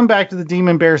 I come back to the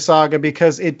Demon Bear Saga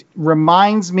because it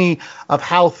reminds me of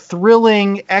how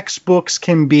thrilling X-books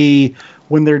can be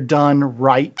when they're done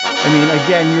right. I mean,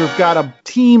 again, you've got a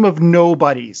team of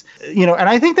nobodies, and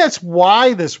I think that's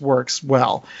why this works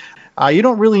well. You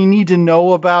don't really need to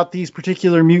know about these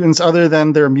particular mutants other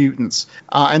than they're mutants.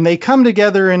 And they come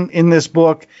together in this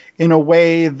book in a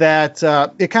way that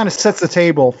it kind of sets the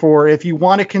table for, if you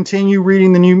want to continue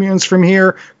reading the New Mutants from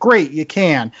here, great, you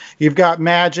can. You've got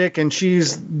Magic, and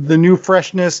she's the new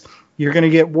freshness. You're going to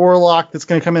get Warlock that's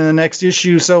going to come in the next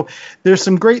issue. So there's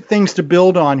some great things to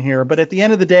build on here. But at the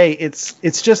end of the day, it's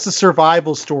just a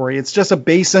survival story. It's just a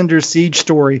base under siege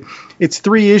story. It's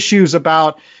 3 issues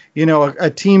about a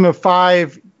team of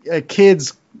 5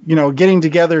 kids, getting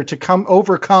together to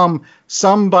overcome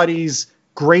somebody's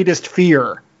greatest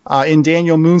fear in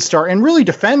Daniel Moonstar and really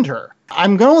defend her.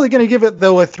 I'm only going to give it,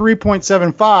 though, a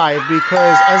 3.75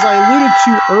 because, as I alluded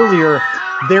to earlier,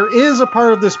 there is a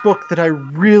part of this book that I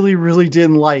really, really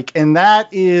didn't like, and that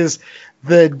is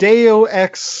the Deo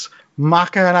Ex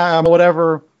Machina,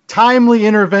 whatever, timely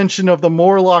intervention of the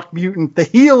Morlock mutant, the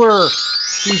healer.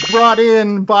 He's brought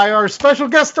in by our special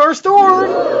guest star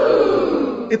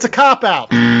Storm. It's a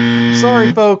cop-out.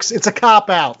 Sorry, folks. It's a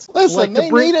cop-out. Listen,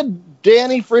 they needed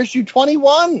Danny for issue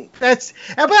 21. That's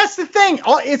the thing.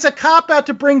 It's a cop-out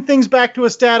to bring things back to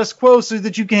a status quo so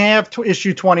that you can have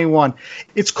issue 21.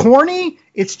 It's corny,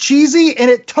 it's cheesy, and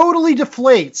it totally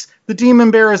deflates the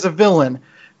Demon Bear as a villain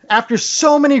after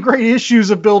so many great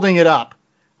issues of building it up.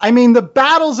 I mean, the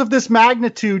battles of this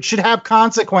magnitude should have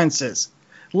consequences.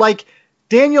 Like,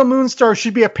 Daniel Moonstar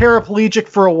should be a paraplegic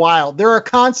for a while. There are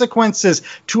consequences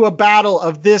to a battle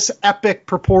of this epic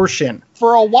proportion.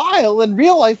 For a while, in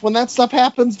real life, when that stuff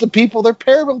happens to people, they're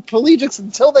paraplegics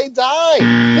until they die.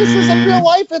 This isn't real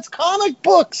life, it's comic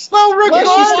books. Well,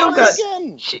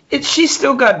 she's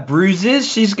still got bruises,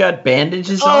 she's got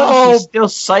bandages on, she's still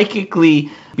psychically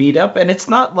beat up, and it's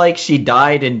not like she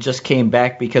died and just came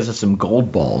back because of some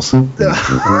gold balls. Okay.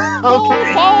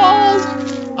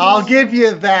 I'll give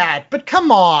you that, but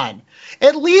come on.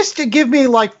 At least to give me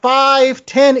like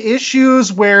 5-10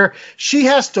 issues where she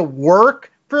has to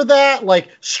work for that, like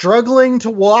struggling to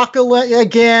walk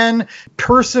again,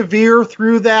 persevere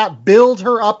through that, build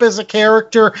her up as a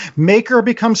character, make her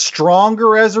become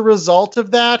stronger as a result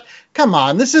of that. Come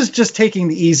on, this is just taking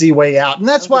the easy way out. And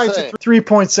that's why it's a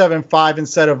 3.75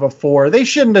 instead of a 4. They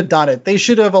shouldn't have done it. They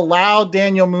should have allowed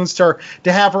Daniel Moonstar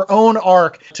to have her own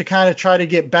arc to kind of try to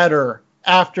get better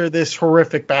after this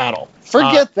horrific battle.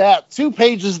 Forget that. 2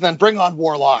 pages and then bring on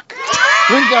Warlock.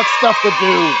 We've got stuff to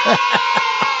do.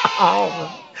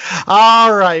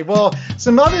 All right. Well,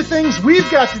 some other things we've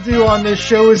got to do on this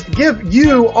show is to give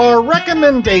you our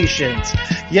recommendations.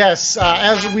 Yes,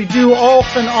 as we do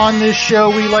often on this show,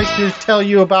 we like to tell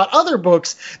you about other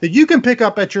books that you can pick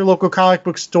up at your local comic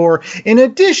book store, in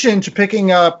addition to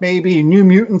picking up maybe New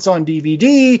Mutants on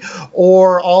DVD,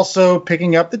 or also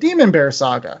picking up the Demon Bear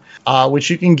Saga, which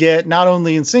you can get not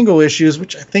only in single issues,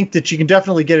 which I think that you can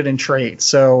definitely get it in trade.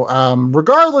 So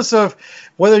regardless of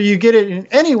whether you get it in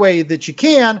any way that you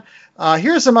can,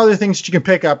 here's some other things that you can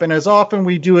pick up. And as often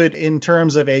we do it in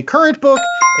terms of a current book,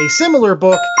 a similar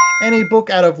book, and a book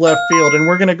out of left field. And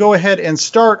we're going to go ahead and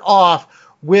start off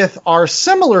with our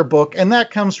similar book, and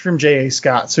that comes from J.A.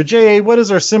 Scott. So, J.A., what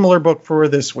is our similar book for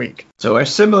this week? So our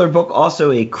similar book,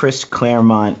 also a Chris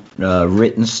Claremont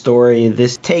written story.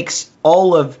 This takes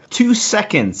all of 2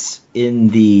 seconds in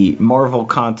the Marvel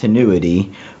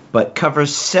continuity, but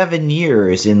covers 7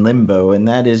 years in limbo, and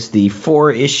that is the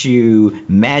 4-issue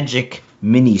Magic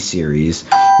miniseries,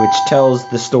 which tells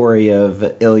the story of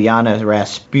Ilyana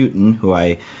Rasputin, who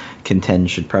I contend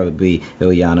should probably be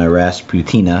Ilyana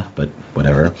Rasputina, but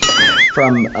whatever.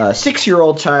 From a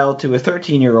 6-year-old child to a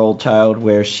 13-year-old child,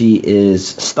 where she is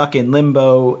stuck in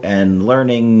limbo and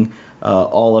learning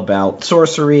all about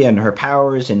sorcery and her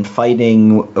powers and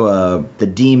fighting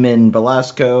the demon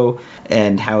Belasco,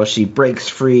 and how she breaks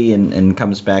free and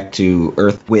comes back to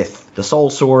Earth with the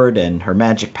Soul Sword and her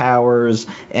magic powers,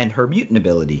 and her mutant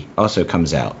ability also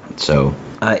comes out. So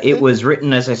it was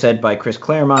written, as I said, by Chris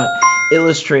Claremont,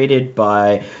 illustrated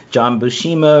by John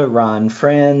Buscema, Ron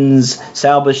Franz,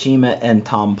 Sal Buscema, and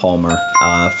Tom Palmer.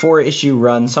 4-issue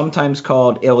run, sometimes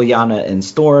called Ilyana and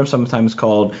Storm, sometimes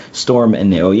called Storm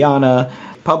and Ilyana,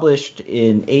 published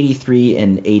in 83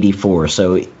 and 84,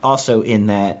 so also in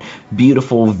that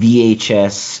beautiful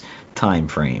VHS time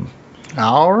frame.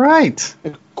 All right.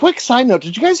 Quick side note,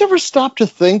 did you guys ever stop to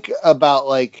think about,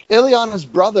 like, Ilyana's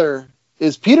brother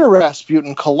is Peter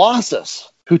Rasputin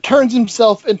Colossus, who turns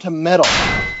himself into metal.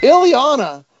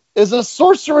 Ileana is a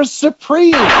sorceress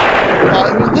supreme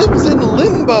who lives in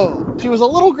limbo. She was a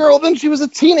little girl, then she was a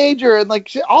teenager, and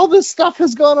all this stuff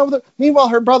has gone over there. Meanwhile,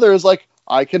 her brother is like,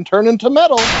 I can turn into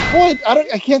metal. Boy,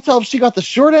 I can't tell if she got the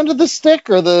short end of the stick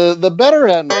or the better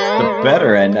end. The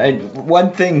better end.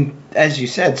 One thing, as you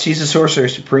said, she's a Sorcerer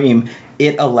Supreme.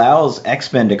 It allows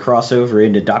X-Men to cross over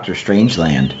into Doctor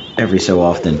Strangeland every so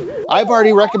often. I've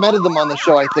already recommended them on the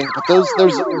show, I think, but there's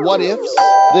what ifs.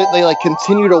 They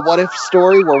continued a what if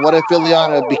story where what if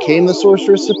Ileana became the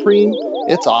Sorcerer Supreme.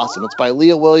 It's awesome. It's by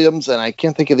Leah Williams, and I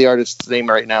can't think of the artist's name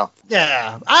right now.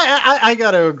 Yeah, I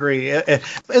got to agree.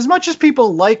 As much as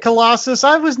people like Colossus,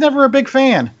 I was never a big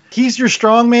fan. He's your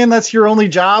strongman. That's your only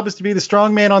job, is to be the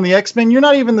strongman on the X-Men. You're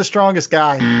not even the strongest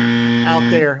guy out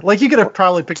there. You could have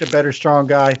probably picked a better strong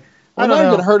guy. I'm not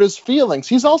going to hurt his feelings.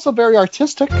 He's also very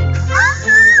artistic.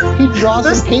 He draws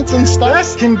and paints and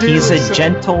stuff. He's a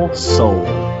gentle soul.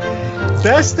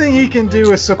 Best thing he can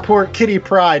do is support Kitty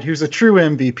Pryde, who's a true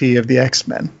MVP of the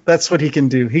X-Men. That's what he can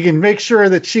do. He can make sure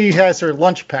that she has her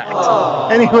lunch packed.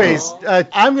 Anyways,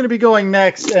 I'm going to be going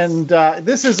next, and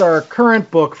this is our current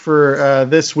book for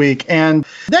this week. And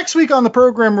next week on the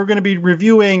program, we're going to be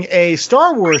reviewing a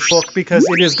Star Wars book because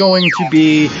it is going to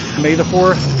be May the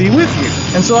 4th be with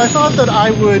you. And so I thought that I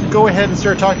would go ahead and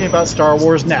start talking about Star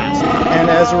Wars now.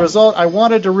 And as a result, I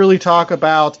wanted to really talk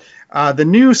about the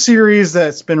new series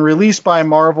that's been released by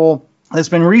Marvel has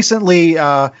been recently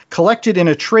collected in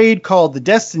a trade called The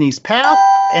Destiny's Path,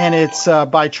 and it's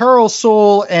by Charles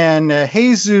Soule and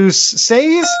Jesus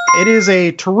Says. It is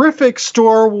a terrific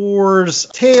Star Wars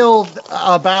tale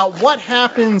about what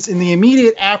happens in the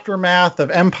immediate aftermath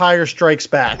of Empire Strikes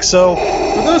Back. So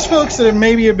for those folks that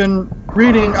have been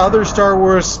reading other Star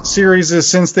Wars series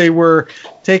since they were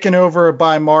taken over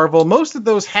by Marvel, most of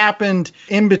those happened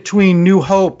in between New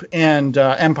Hope and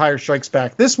Empire Strikes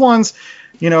Back. This one's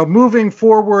moving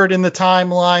forward in the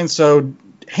timeline, so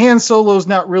Han Solo's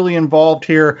not really involved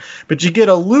here, but you get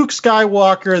a Luke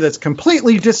Skywalker that's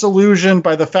completely disillusioned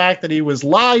by the fact that he was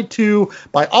lied to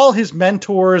by all his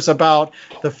mentors about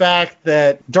the fact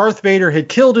that Darth Vader had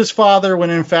killed his father when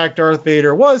in fact Darth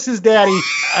Vader was his daddy.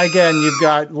 Again, you've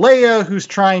got Leia, who's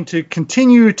trying to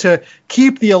continue to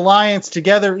keep the alliance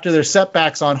together after their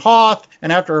setbacks on Hoth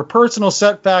and after her personal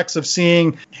setbacks of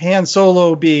seeing Han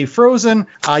Solo be frozen.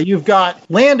 You've got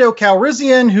Lando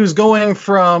Calrissian, who's going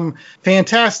from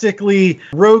fantastically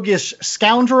roguish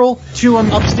scoundrel to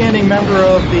an upstanding member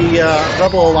of the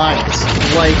Rebel Alliance,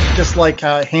 just like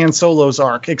Han Solo's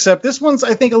arc. Except this one's,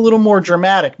 I think, a little more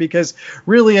dramatic because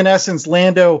really, in essence,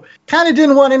 Lando kind of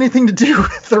didn't want anything to do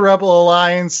with the Rebel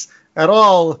Alliance at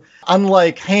all,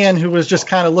 unlike Han, who was just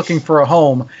kind of looking for a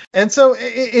home. And so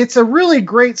it's a really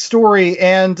great story,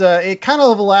 and it kind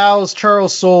of allows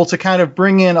Charles Soule to kind of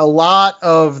bring in a lot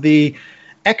of the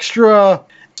extra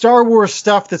Star Wars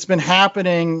stuff that's been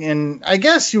happening in, I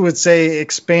guess you would say,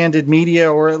 expanded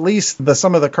media, or at least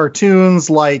some of the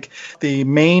cartoons, like the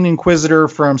main Inquisitor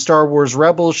from Star Wars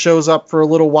Rebels shows up for a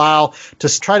little while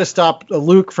to try to stop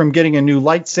Luke from getting a new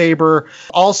lightsaber.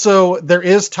 Also, there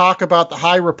is talk about the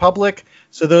High Republic.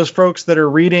 So those folks that are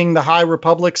reading the High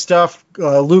Republic stuff,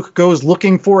 Luke goes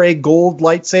looking for a gold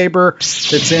lightsaber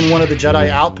that's in one of the Jedi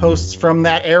outposts from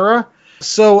that era.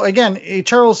 So again,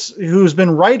 Charles, who's been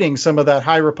writing some of that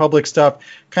High Republic stuff,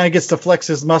 kind of gets to flex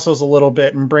his muscles a little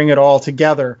bit and bring it all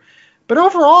together. But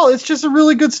overall, it's just a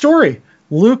really good story.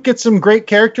 Luke gets some great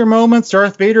character moments.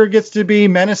 Darth Vader gets to be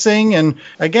menacing. And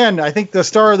again, I think the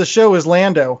star of the show is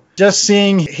Lando. Just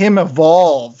seeing him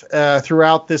evolve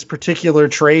throughout this particular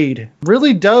trade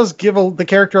really does give the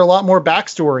character a lot more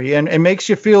backstory and makes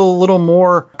you feel a little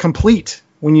more complete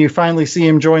when you finally see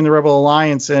him join the Rebel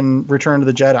Alliance and Return to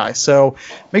the Jedi. So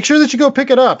make sure that you go pick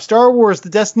it up. Star Wars,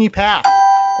 The Destiny Path.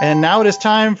 And now it is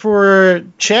time for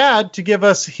Chad to give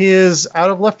us his out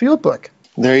of left field pick.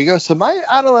 There you go. So my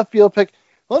out of left field pick,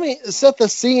 let me set the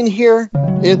scene here.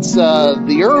 It's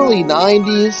the early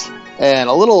 90s, and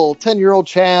a little 10-year-old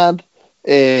Chad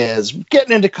is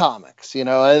getting into comics.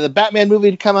 The Batman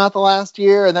movie had come out the last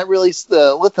year, and that really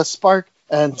lit the spark.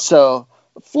 And so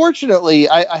fortunately,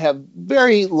 I have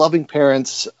very loving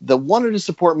parents that wanted to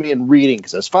support me in reading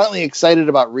because I was finally excited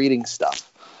about reading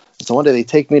stuff. So one day they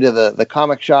take me to the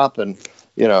comic shop, and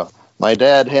my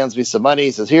dad hands me some money.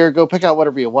 He says, "Here, go pick out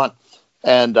whatever you want."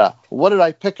 And what did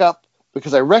I pick up?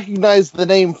 Because I recognized the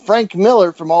name Frank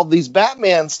Miller from all these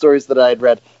Batman stories that I had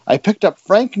read. I picked up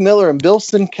Frank Miller and Bill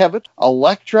Sienkiewicz,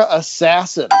 Elektra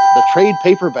Assassin, the trade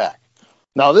paperback.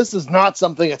 Now, this is not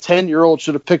something a 10-year-old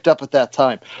should have picked up at that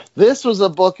time. This was a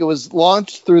book. It was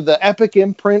launched through the Epic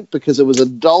imprint because it was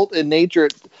adult in nature.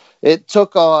 It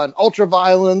took on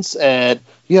ultraviolence, and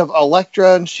you have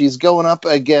Elektra, and she's going up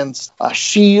against a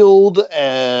shield,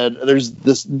 and there's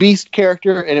this beast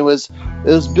character, and it was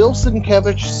Bill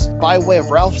Sienkiewicz by way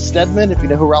of Ralph Steadman, if you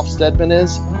know who Ralph Steadman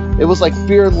is. It was like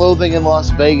Fear and Loathing in Las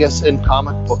Vegas in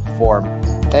comic book form.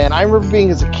 And I remember being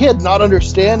as a kid not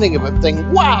understanding it, but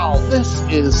thinking, wow, this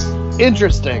is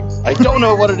interesting. I don't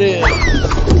know what it is,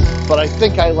 but I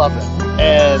think I love it.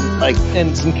 And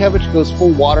Sienkiewicz goes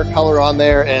full watercolor on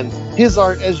there, and his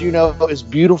art, as you know, is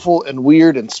beautiful and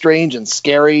weird and strange and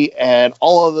scary and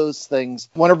all of those things.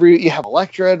 Whenever you have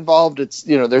Elektra involved, it's,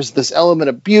 there's this element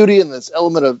of beauty and this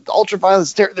element of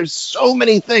ultraviolence. There's so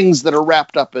many things that are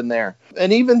wrapped up in there.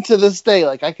 And even to this day,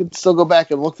 I could still go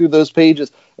back and look through those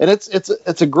pages, and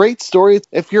it's a great story.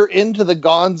 If you're into the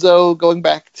gonzo, going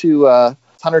back to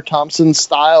Hunter Thompson's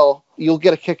style, you'll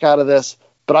get a kick out of this.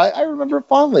 But I remember it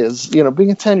fondly as, being a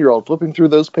 10-year-old, flipping through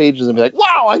those pages and be like,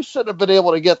 wow, I should have been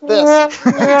able to get this.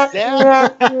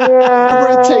 Dad,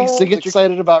 whatever it takes to get you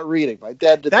excited about reading. My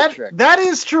dad did the trick. That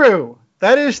is true.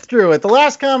 That is true. At the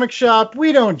Last Comic Shop,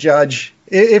 we don't judge.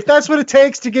 If that's what it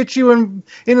takes to get you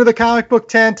into the comic book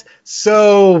tent,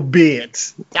 so be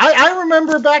it. I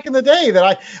remember back in the day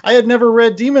that I had never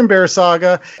read Demon Bear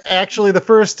Saga. Actually, the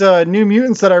first New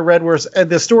Mutants that I read was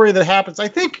the story that happens, I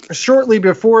think, shortly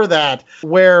before that,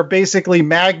 where basically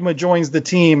Magma joins the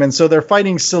team, and so they're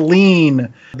fighting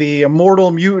Selene, the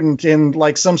immortal mutant, in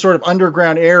some sort of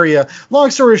underground area.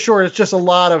 Long story short, it's just a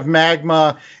lot of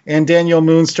Magma and Danielle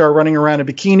Moonstar running around in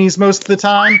bikinis most of the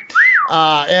time.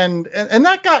 And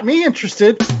that got me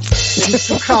interested in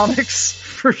some comics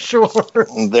for sure.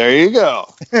 There you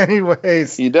go.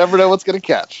 Anyways, you never know what's going to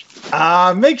catch.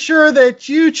 Make sure that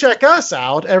you check us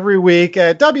out every week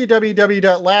at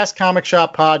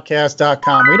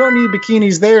www.lastcomicshoppodcast.com. We don't need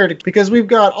bikinis there because we've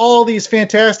got all these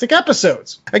fantastic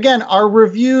episodes. Again, our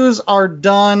reviews are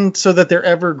done so that they're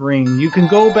evergreen. You can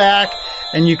go back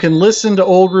and you can listen to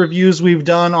old reviews we've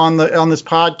done on this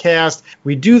podcast.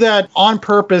 We do that on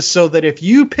purpose so that if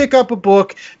you pick up a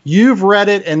book, you've read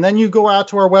it, and then you go out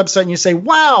to our website and you say,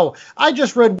 wow, I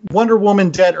just read Wonder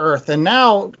Woman Dead Earth, and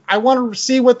now I want to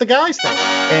see what the guys think.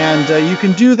 And you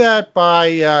can do that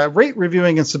by rate,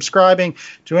 reviewing, and subscribing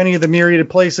to any of the myriad of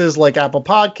places like Apple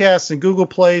Podcasts and Google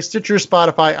Play, Stitcher,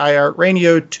 Spotify,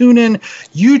 iHeartRadio, TuneIn,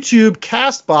 YouTube,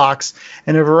 CastBox,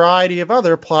 and a variety of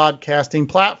other podcasting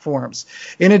platforms.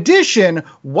 In addition,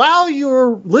 while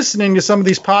you're listening to some of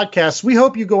these podcasts, we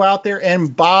hope you go out there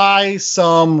and buy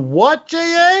some what,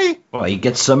 J.A.? Well, you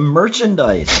get some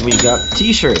merchandise. We've got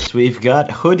t-shirts, we've got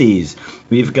hoodies,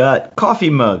 we've got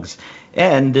coffee mugs,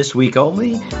 and this week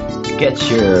only, get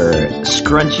your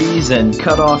scrunchies and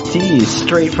cut-off tees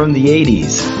straight from the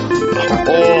 80s.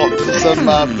 Oh,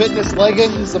 some fitness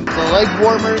leggings, some leg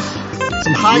warmers,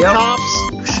 some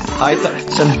high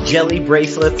tops, some jelly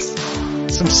bracelets.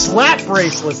 Some slap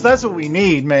bracelets. That's what we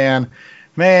need, man.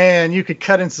 Man, you could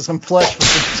cut into some flesh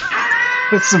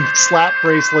with some slap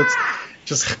bracelets.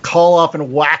 Just call off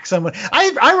and whack someone.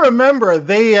 I remember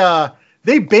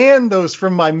they banned those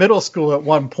from my middle school at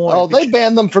one point. Oh, they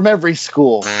banned them from every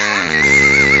school.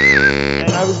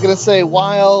 And I was going to say,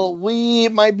 while we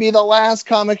might be the last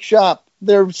comic shop,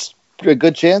 there's a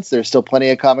good chance there's still plenty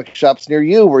of comic shops near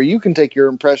you where you can take your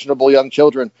impressionable young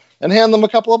children and hand them a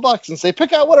couple of bucks and say,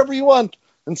 pick out whatever you want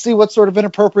and see what sort of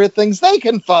inappropriate things they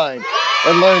can find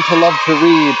and learn to love to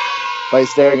read by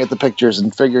staring at the pictures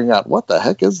and figuring out what the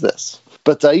heck is this.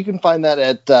 But you can find that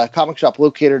at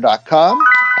comicshoplocator.com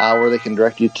where they can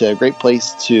direct you to a great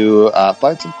place to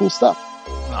find some cool stuff.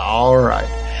 All right.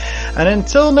 And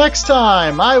until next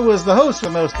time, I was the host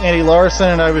of most, Andy Larson,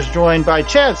 and I was joined by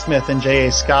Chad Smith and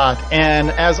J.A. Scott. And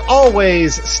as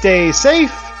always, stay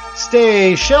safe,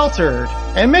 stay sheltered,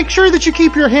 and make sure that you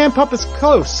keep your hand puppets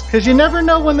close, because you never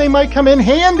know when they might come in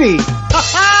handy.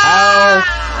 How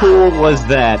cool was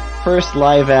that? First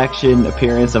live-action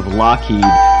appearance of Lockheed.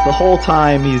 The whole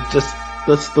time he's just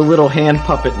the little hand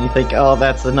puppet, and you think, oh,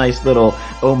 that's a nice little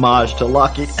homage to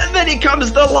Lockheed. And then he comes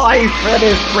to life! That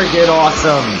is friggin'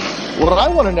 awesome! What I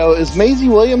want to know is Maisie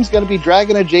Williams going to be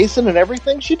dragging a Jason in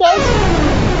everything she does?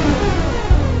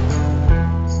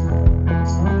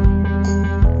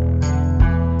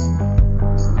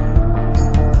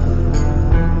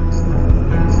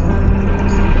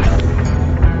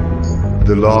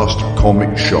 The Last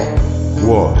Comic Shop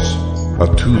was a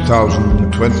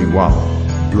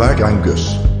 2021 Black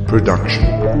Angus production.